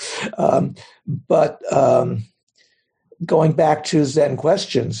 So, but going back to Zen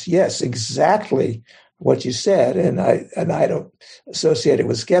questions, yes, exactly what you said, and I don't associate it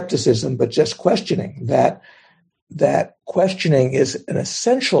with skepticism, but just questioning. That questioning is an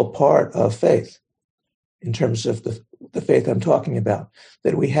essential part of faith, in terms of the faith I'm talking about,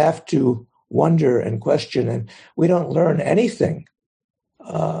 that we have to wonder and question, and we don't learn anything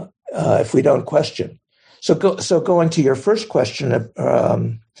if we don't question. So going to your first question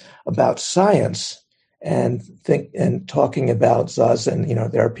about science and talking about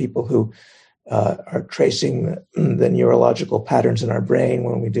Zazen, there are people who are tracing the neurological patterns in our brain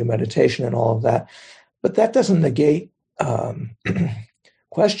when we do meditation and all of that, but that doesn't negate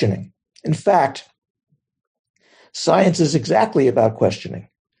questioning. In fact, science is exactly about questioning.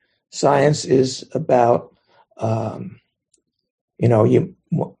 Science is about, the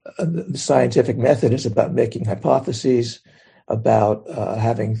scientific method is about making hypotheses, about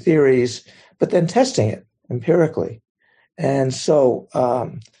having theories, but then testing it empirically. And so,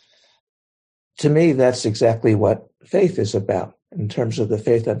 to me, that's exactly what faith is about in terms of the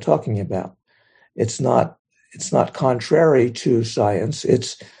faith I'm talking about. It's not contrary to science.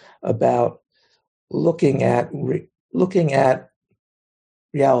 It's about looking at reality, looking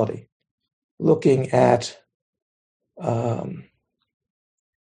at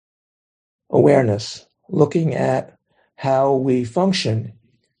awareness, looking at how we function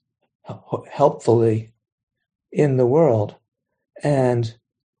helpfully in the world. And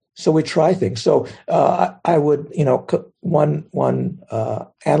so we try things. So I would, one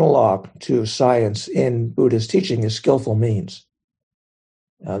analog to science in Buddhist teaching is skillful means.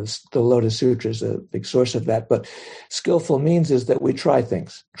 The Lotus Sutra is a big source of that. But skillful means is that we try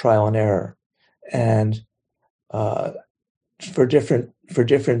things, trial and error, and for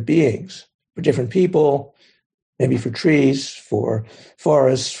different beings, for different people, maybe for trees, for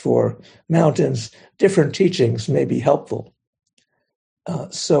forests, for mountains, different teachings may be helpful.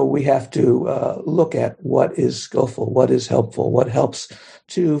 So we have to look at what is skillful, what is helpful, what helps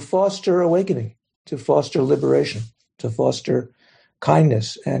to foster awakening, to foster liberation, to foster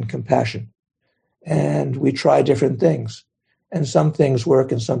kindness and compassion. And we try different things. And some things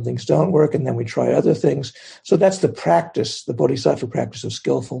work and some things don't work, and then we try other things. So that's the practice, the bodhisattva practice of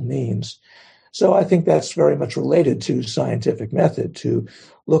skillful means. So I think that's very much related to scientific method, to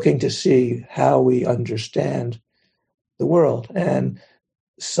looking to see how we understand the world. And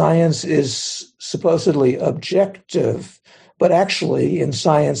science is supposedly objective, but actually in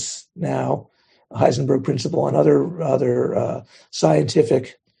science now, Heisenberg principle and other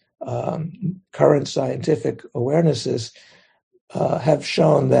scientific, current scientific awarenesses have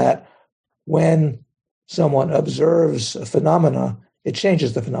shown that when someone observes a phenomena, it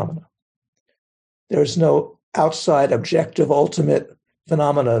changes the phenomena. There's no outside objective ultimate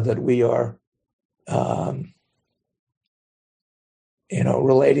phenomena that we are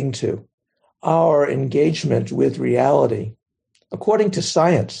relating to. Our engagement with reality, according to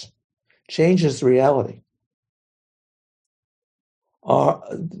science, changes reality.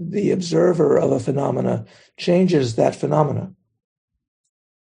 The observer of a phenomena changes that phenomena,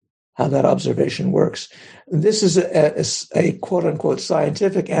 how that observation works. This is a quote-unquote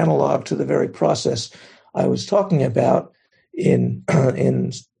scientific analog to the very process I was talking about in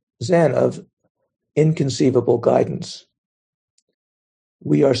Zen of inconceivable guidance.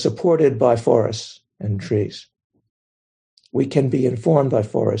 We are supported by forests and trees. We can be informed by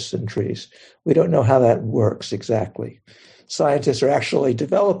forests and trees. We don't know how that works exactly. Scientists are actually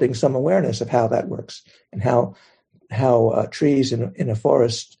developing some awareness of how that works and how trees in a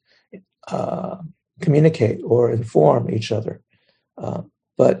forest communicate or inform each other.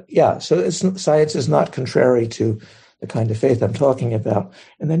 But yeah, so science is not contrary to the kind of faith I'm talking about.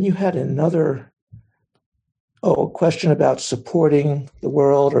 And then you had another a question about supporting the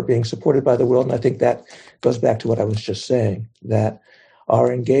world or being supported by the world. And I think that goes back to what I was just saying, that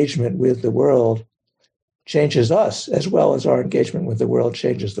our engagement with the world changes us as well as our engagement with the world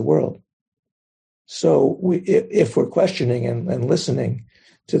changes the world. So if we're questioning and listening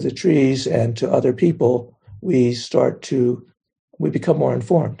to the trees and to other people, we become more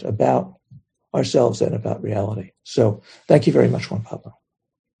informed about ourselves and about reality. So thank you very much, Juan Pablo.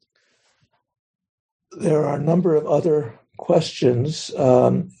 There are a number of other questions.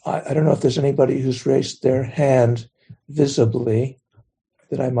 I don't know if there's anybody who's raised their hand visibly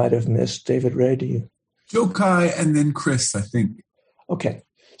that I might have missed. David Ray, do you? Jokai and then Chris, I think. Okay.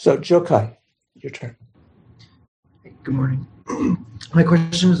 So Jokai, your turn. Good morning. My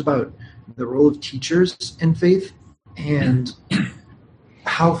question is about the role of teachers in faith and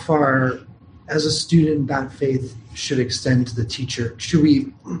how far, as a student, that faith should extend to the teacher. Should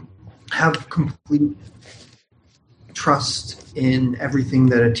we have complete trust in everything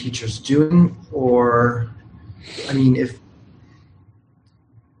that a teacher's doing? Or, I mean, if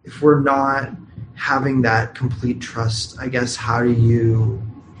we're not having that complete trust, I guess, how do you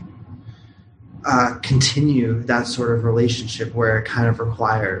continue that sort of relationship where it kind of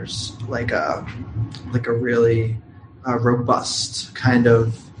requires like a really robust kind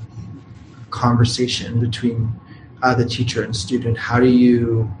of conversation between the teacher and student? How do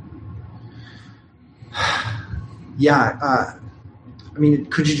you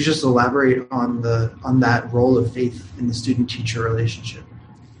could you just elaborate on that role of faith in the student-teacher relationship?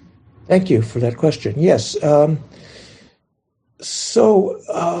 Thank you for that question. Yes.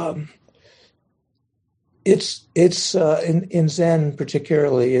 It's in Zen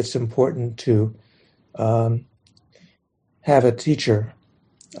particularly, it's important to have a teacher,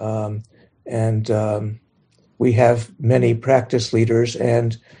 and we have many practice leaders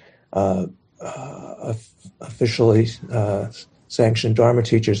and officially sanctioned Dharma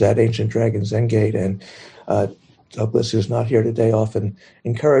teachers at Ancient Dragon Zen Gate, and Douglas, who's not here today, often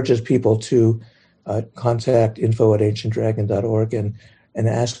encourages people to contact info@ancientdragon.org and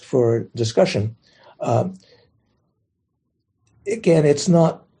ask for discussion. Again, it's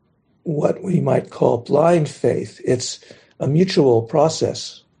not what we might call blind faith. It's a mutual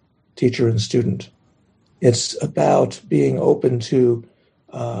process, teacher and student. It's about being open to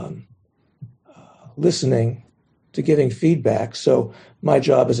listening, to giving feedback. So my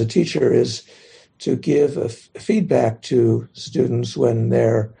job as a teacher is to give feedback to students when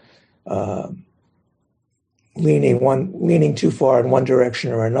they're leaning too far in one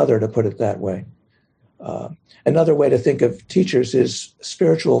direction or another, to put it that way. Another way to think of teachers is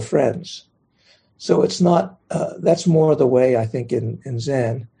spiritual friends. So it's not, that's more the way I think in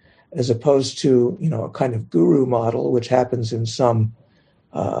Zen, as opposed to, a kind of guru model, which happens in some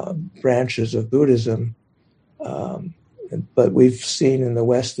branches of Buddhism. But we've seen in the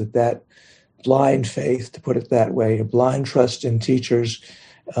West that blind faith, to put it that way, a blind trust in teachers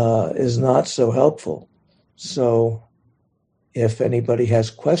is not so helpful. So if anybody has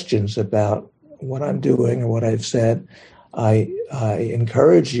questions about what I'm doing or what I've said, I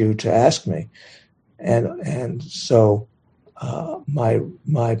encourage you to ask me. And so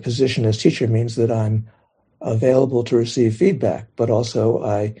my position as teacher means that I'm available to receive feedback, but also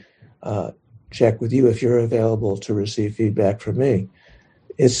I check with you if you're available to receive feedback from me.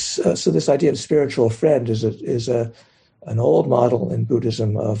 It's so this idea of spiritual friend is an old model in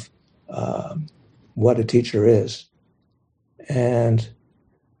Buddhism of what a teacher is. And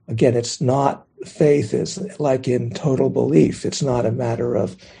again, it's not faith is like in total belief. It's not a matter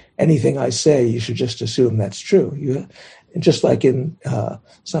of anything I say, you should just assume that's true. Just like in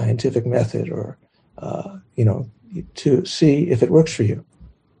scientific method, or to see if it works for you.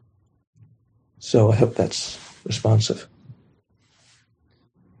 So I hope that's responsive.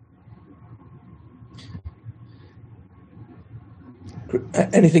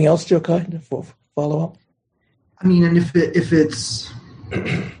 Anything else, Jokai, for follow up? I mean, and if it's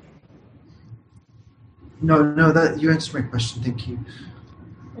no, that you answered my question. Thank you.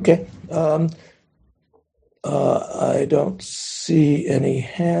 Okay. I don't see any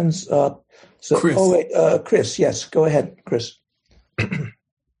hands up. So, Chris. Chris, yes, go ahead, Chris. Thank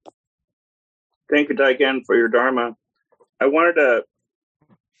you, Taigen, for your Dharma. I wanted to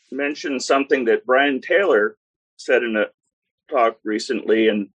mention something that Brian Taylor said in a talk recently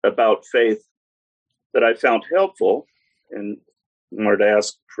about faith that I found helpful, and wanted to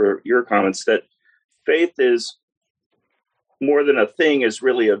ask for your comments, that faith is more than a thing, is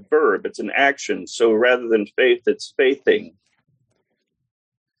really a verb. It's an action. So rather than faith, it's faithing.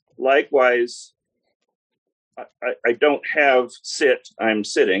 Likewise, I don't have sit, I'm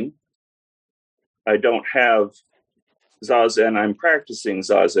sitting. I don't have zazen, I'm practicing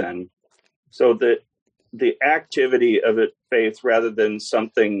zazen. So the activity of it, faith, rather than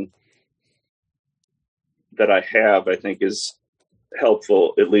something that I have, I think is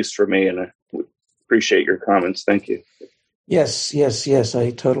helpful, at least for me, and I would appreciate your comments. Thank you. Yes,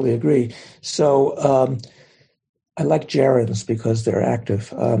 I totally agree. So I like gerunds because they're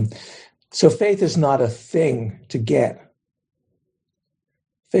active. So faith is not a thing to get.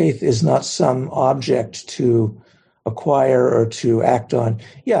 Faith is not some object to acquire or to act on.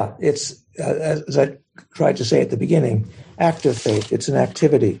 Yeah, it's, as I tried to say at the beginning, active faith. It's an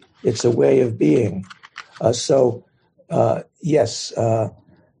activity. It's a way of being. Yes.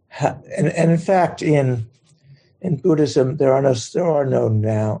 And in fact, in Buddhism, there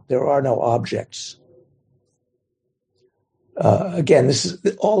are no objects. Again,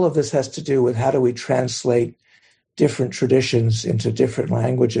 all of this has to do with how do we translate different traditions into different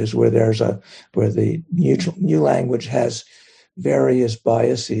languages, where the new language has various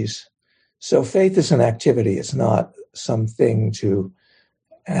biases. So faith is an activity; it's not something to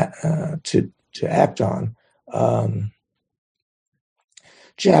act on.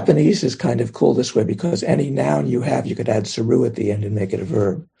 Japanese is kind of cool this way because any noun you have, you could add saru at the end and make it a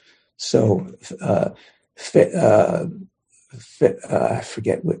verb. So I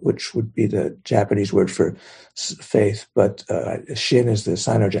forget which would be the Japanese word for faith, but shin is the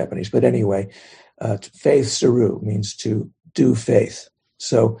Sino-Japanese. But anyway, faith saru means to do faith.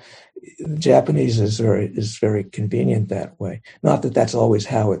 So Japanese is very convenient that way. Not that that's always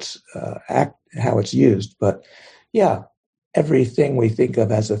how it's used, but yeah. everything we think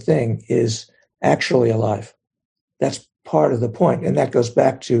of as a thing is actually alive. That's part of the point. And that goes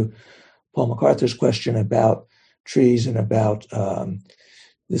back to Paul MacArthur's question about trees and about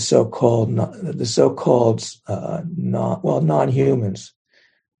the so-called non-humans,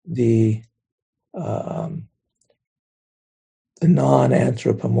 the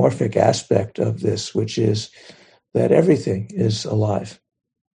non-anthropomorphic aspect of this, which is that everything is alive.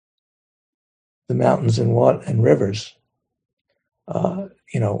 The mountains and rivers,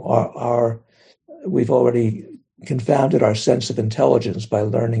 we've already confounded our sense of intelligence by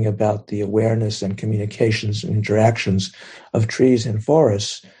learning about the awareness and communications and interactions of trees and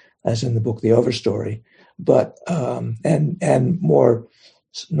forests, as in the book The Overstory, but and more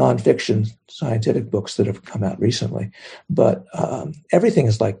nonfiction scientific books that have come out recently. But everything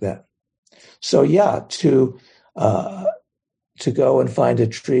is like that. So to go and find a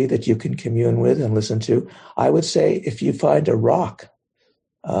tree that you can commune with and listen to, I would say if you find a rock,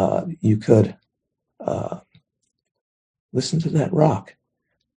 you could listen to that rock.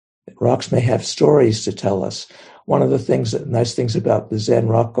 Rocks may have stories to tell us. One of the nice things about the Zen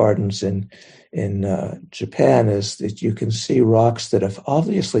rock gardens in Japan is that you can see rocks that have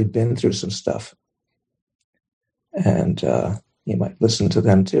obviously been through some stuff. And you might listen to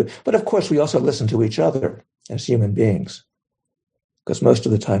them too. But of course, we also listen to each other as human beings, because most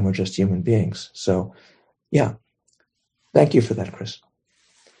of the time we're just human beings. So, yeah. Thank you for that, Chris.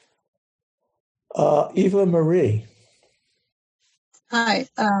 Eva Marie. Hi,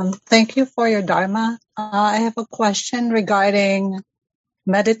 thank you for your Dharma. I have a question regarding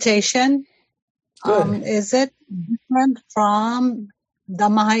meditation. Is it different from the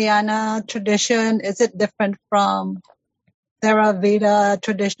Mahayana tradition? Is it different from Theravada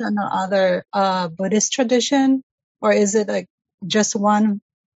tradition or other Buddhist tradition? Or is it like just one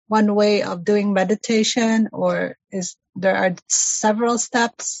way of doing meditation, or there are several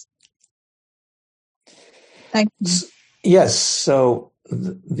steps? Thank you. Yes. So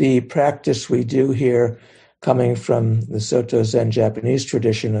the practice we do here, coming from the Soto Zen Japanese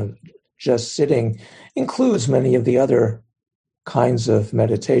tradition of just sitting, includes many of the other kinds of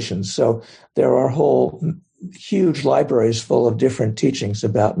meditations. So there are whole huge libraries full of different teachings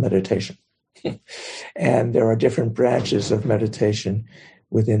about meditation. And there are different branches of meditation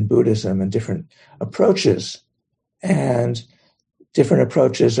within Buddhism and different approaches. And different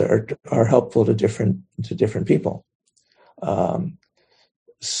approaches are helpful to different people. And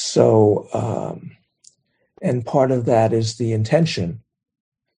part of that is the intention.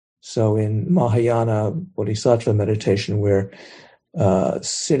 So in Mahayana Bodhisattva meditation, we're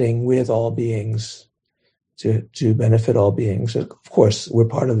sitting with all beings to benefit all beings. Of course, we're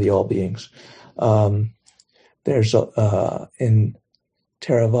part of the all beings. There's in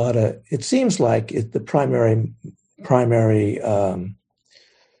Theravada, it seems like the primary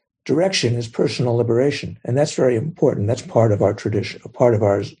direction is personal liberation, and that's very important. That's part of our tradition, part of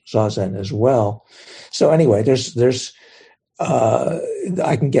our zazen as well. So anyway, there's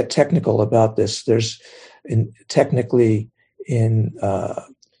I can get technical about this. Technically in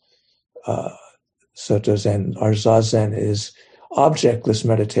Soto Zen, our zazen is objectless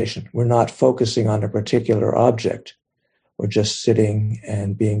meditation. We're not focusing on a particular object. We're just sitting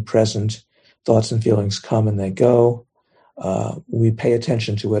and being present. Thoughts and feelings come and they go. We pay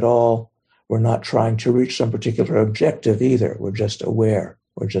attention to it all. We're not trying to reach some particular objective either. We're just aware.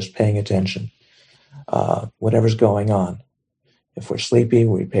 We're just paying attention. Whatever's going on. If we're sleepy,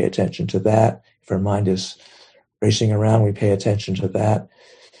 we pay attention to that. If our mind is racing around, we pay attention to that.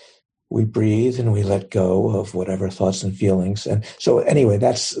 We breathe and we let go of whatever thoughts and feelings. And so anyway,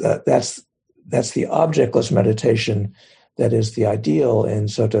 that's the objectless meditation that is the ideal in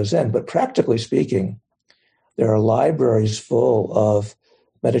Soto Zen. But practically speaking, there are libraries full of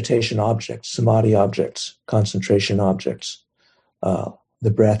meditation objects, samadhi objects, concentration objects.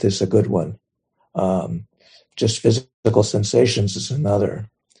 The breath is a good one. Just physical sensations is another.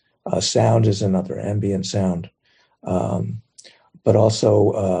 Sound is another, ambient sound. But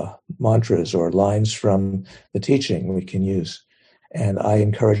also mantras or lines from the teaching we can use. And I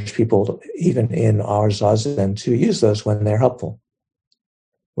encourage people, even in our zazen, to use those when they're helpful,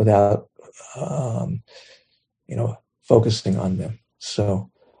 without focusing on them. So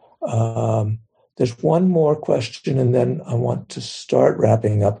there's one more question, and then I want to start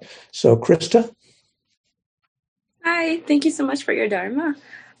wrapping up. So Krista? Hi, thank you so much for your Dharma.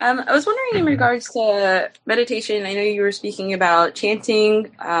 I was wondering in regards to meditation, I know you were speaking about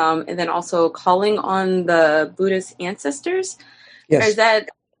chanting and then also calling on the Buddhist ancestors. Yes. Or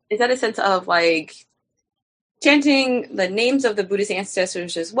is that a sense of like chanting the names of the Buddhist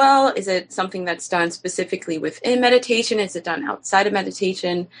ancestors as well? Is it something that's done specifically within meditation? Is it done outside of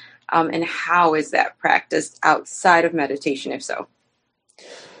meditation? And how is that practiced outside of meditation, if so?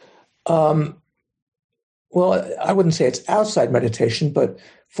 Well, I wouldn't say it's outside meditation, but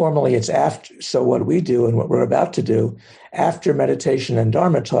formally it's after. So what we do and what we're about to do, after meditation and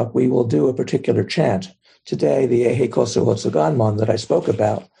Dharma talk, we will do a particular chant. Today, the Eihei Koso Hotsuganmon that I spoke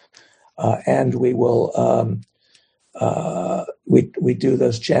about, and we will we do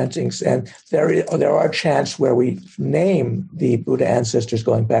those chantings. And there are chants where we name the Buddha ancestors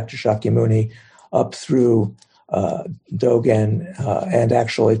going back to Shakyamuni up through Dogen, and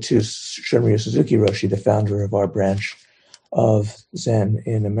actually to Shunryu Suzuki Roshi, the founder of our branch of Zen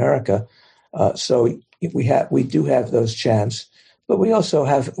in America. So we do have those chants, but we also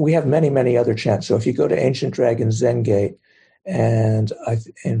have many other chants. So if you go to Ancient Dragon Zen Gate and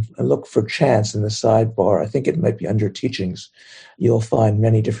look for chants in the sidebar, I think it might be under teachings, you'll find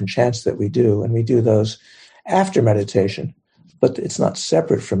many different chants that we do, and we do those after meditation, but it's not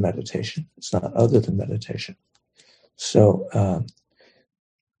separate from meditation. It's not other than meditation. So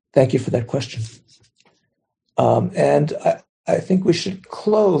thank you for that question. And I think we should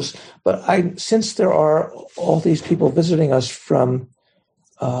close, but since there are all these people visiting us from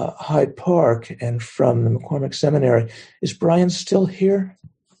Hyde Park and from the McCormick Seminary, is Brian still here?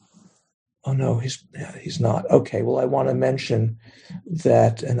 Oh, no, he's not. Okay, well, I want to mention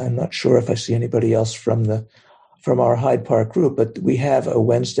that, and I'm not sure if I see anybody else from our Hyde Park group, but we have a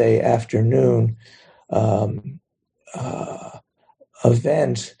Wednesday afternoon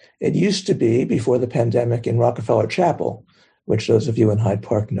event. It used to be, before the pandemic, in Rockefeller Chapel, which those of you in Hyde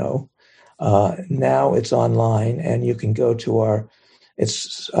Park know. Now it's online, and you can go to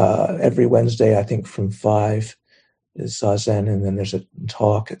it's every Wednesday, I think, from 5 is Zazen, and then there's a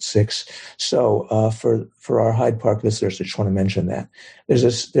talk at 6. So for our Hyde Park visitors, I just want to mention that.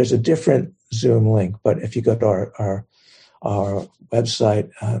 There's a different Zoom link, but if you go to our website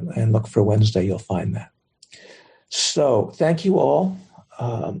and look for Wednesday, you'll find that. So thank you all.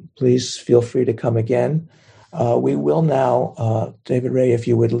 Please feel free to come again. We will now, David Ray, if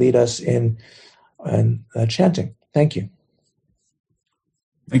you would lead us in chanting. Thank you.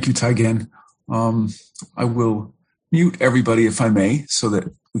 Thank you, Taigen. I will mute everybody, if I may, so that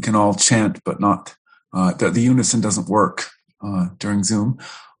we can all chant, but not that the unison doesn't work during Zoom.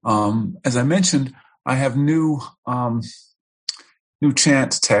 As I mentioned, I have new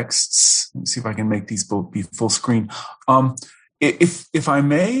chant texts. Let me see if I can make these both be full screen. If I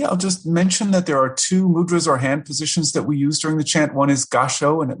may, I'll just mention that there are 2 mudras or hand positions that we use during the chant. One is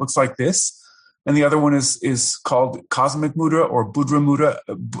Gasho, and it looks like this. And the other one is called Cosmic Mudra or Buddha Mudra,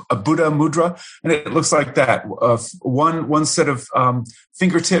 and it looks like that. One set of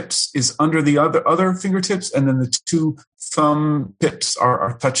fingertips is under the other fingertips, and then the 2 thumb tips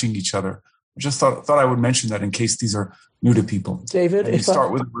are touching each other. I just thought I would mention that in case these are new to people. David, if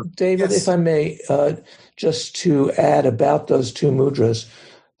I may, just to add about those 2 mudras,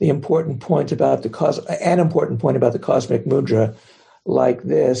 an important point about the Cosmic Mudra, like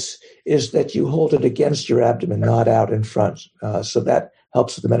this, is that you hold it against your abdomen, not out in front. So that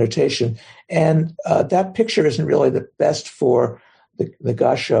helps with the meditation. And that picture isn't really the best for the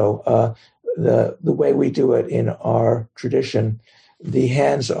Gasho. The way we do it in our tradition, the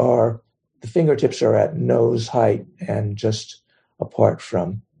fingertips are at nose height and just apart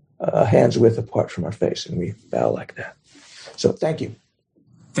from, hands width apart from our face, and we bow like that. So thank you.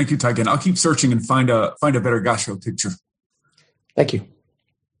 Thank you, Taigen. I'll keep searching and find a better Gasho picture. Thank you.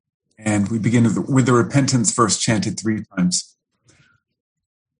 And we begin with the repentance verse chanted 3 times.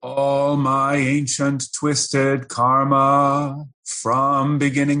 All my ancient twisted karma, from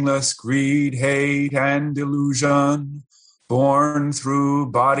beginningless greed, hate, and delusion, born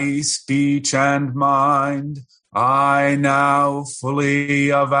through body, speech, and mind, I now fully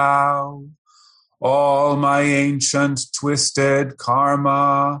avow. All my ancient twisted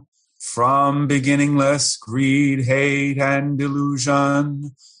karma, from beginningless greed, hate, and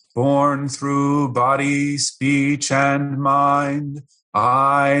delusion, born through body, speech, and mind,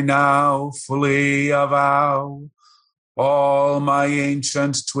 I now fully avow. All my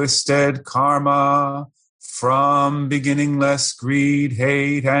ancient twisted karma, from beginningless greed,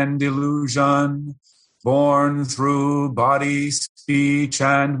 hate, and delusion, born through body, speech,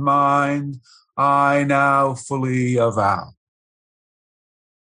 and mind, I now fully avow.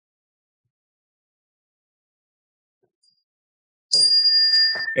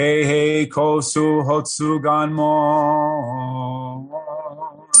 Eihei Kosu Hotsuganmon.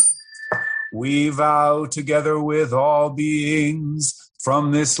 We vow together with all beings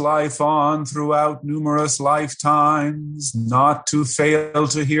from this life on throughout numerous lifetimes, not to fail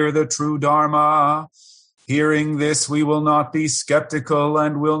to hear the true Dharma. Hearing this, we will not be skeptical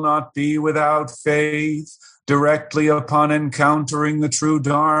and will not be without faith. Directly upon encountering the true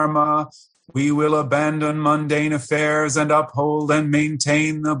Dharma, we will abandon mundane affairs and uphold and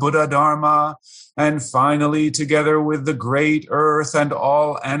maintain the Buddha Dharma. And finally, together with the great earth and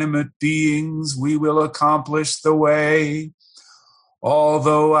all animate beings, we will accomplish the way.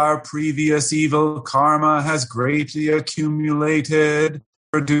 Although our previous evil karma has greatly accumulated,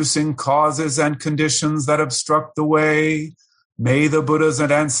 producing causes and conditions that obstruct the way, may the Buddhas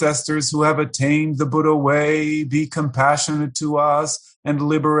and ancestors who have attained the Buddha way be compassionate to us and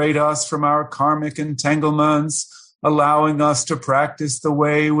liberate us from our karmic entanglements, allowing us to practice the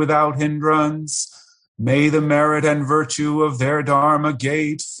way without hindrance. May the merit and virtue of their Dharma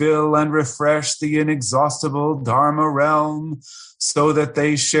gate fill and refresh the inexhaustible Dharma realm, so that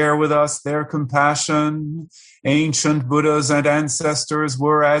they share with us their compassion. Ancient Buddhas and ancestors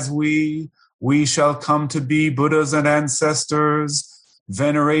were as we shall come to be Buddhas and ancestors.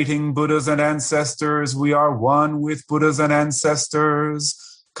 Venerating Buddhas and ancestors, we are one with Buddhas and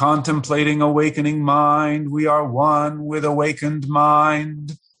ancestors. Contemplating awakening mind, we are one with awakened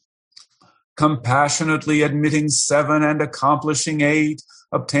mind. Compassionately admitting 7 and accomplishing 8,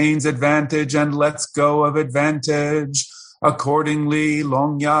 obtains advantage and lets go of advantage. Accordingly,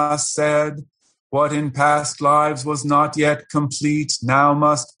 Longya said, what in past lives was not yet complete, now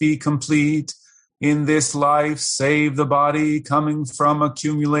must be complete. In this life, save the body coming from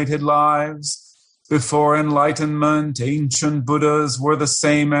accumulated lives. Before enlightenment, ancient Buddhas were the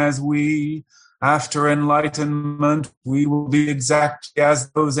same as we. After enlightenment, we will be exactly as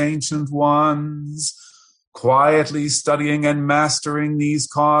those ancient ones. Quietly studying and mastering these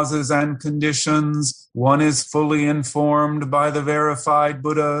causes and conditions, one is fully informed by the verified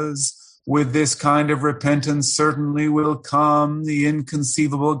Buddhas. With this kind of repentance certainly will come the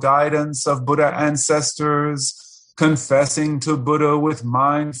inconceivable guidance of Buddha ancestors. Confessing to Buddha with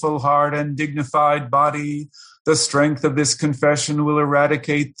mindful heart and dignified body, the strength of this confession will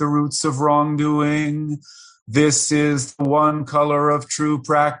eradicate the roots of wrongdoing. This is the one color of true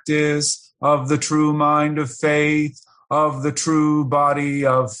practice, of the true mind of faith, of the true body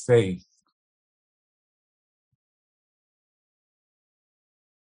of faith.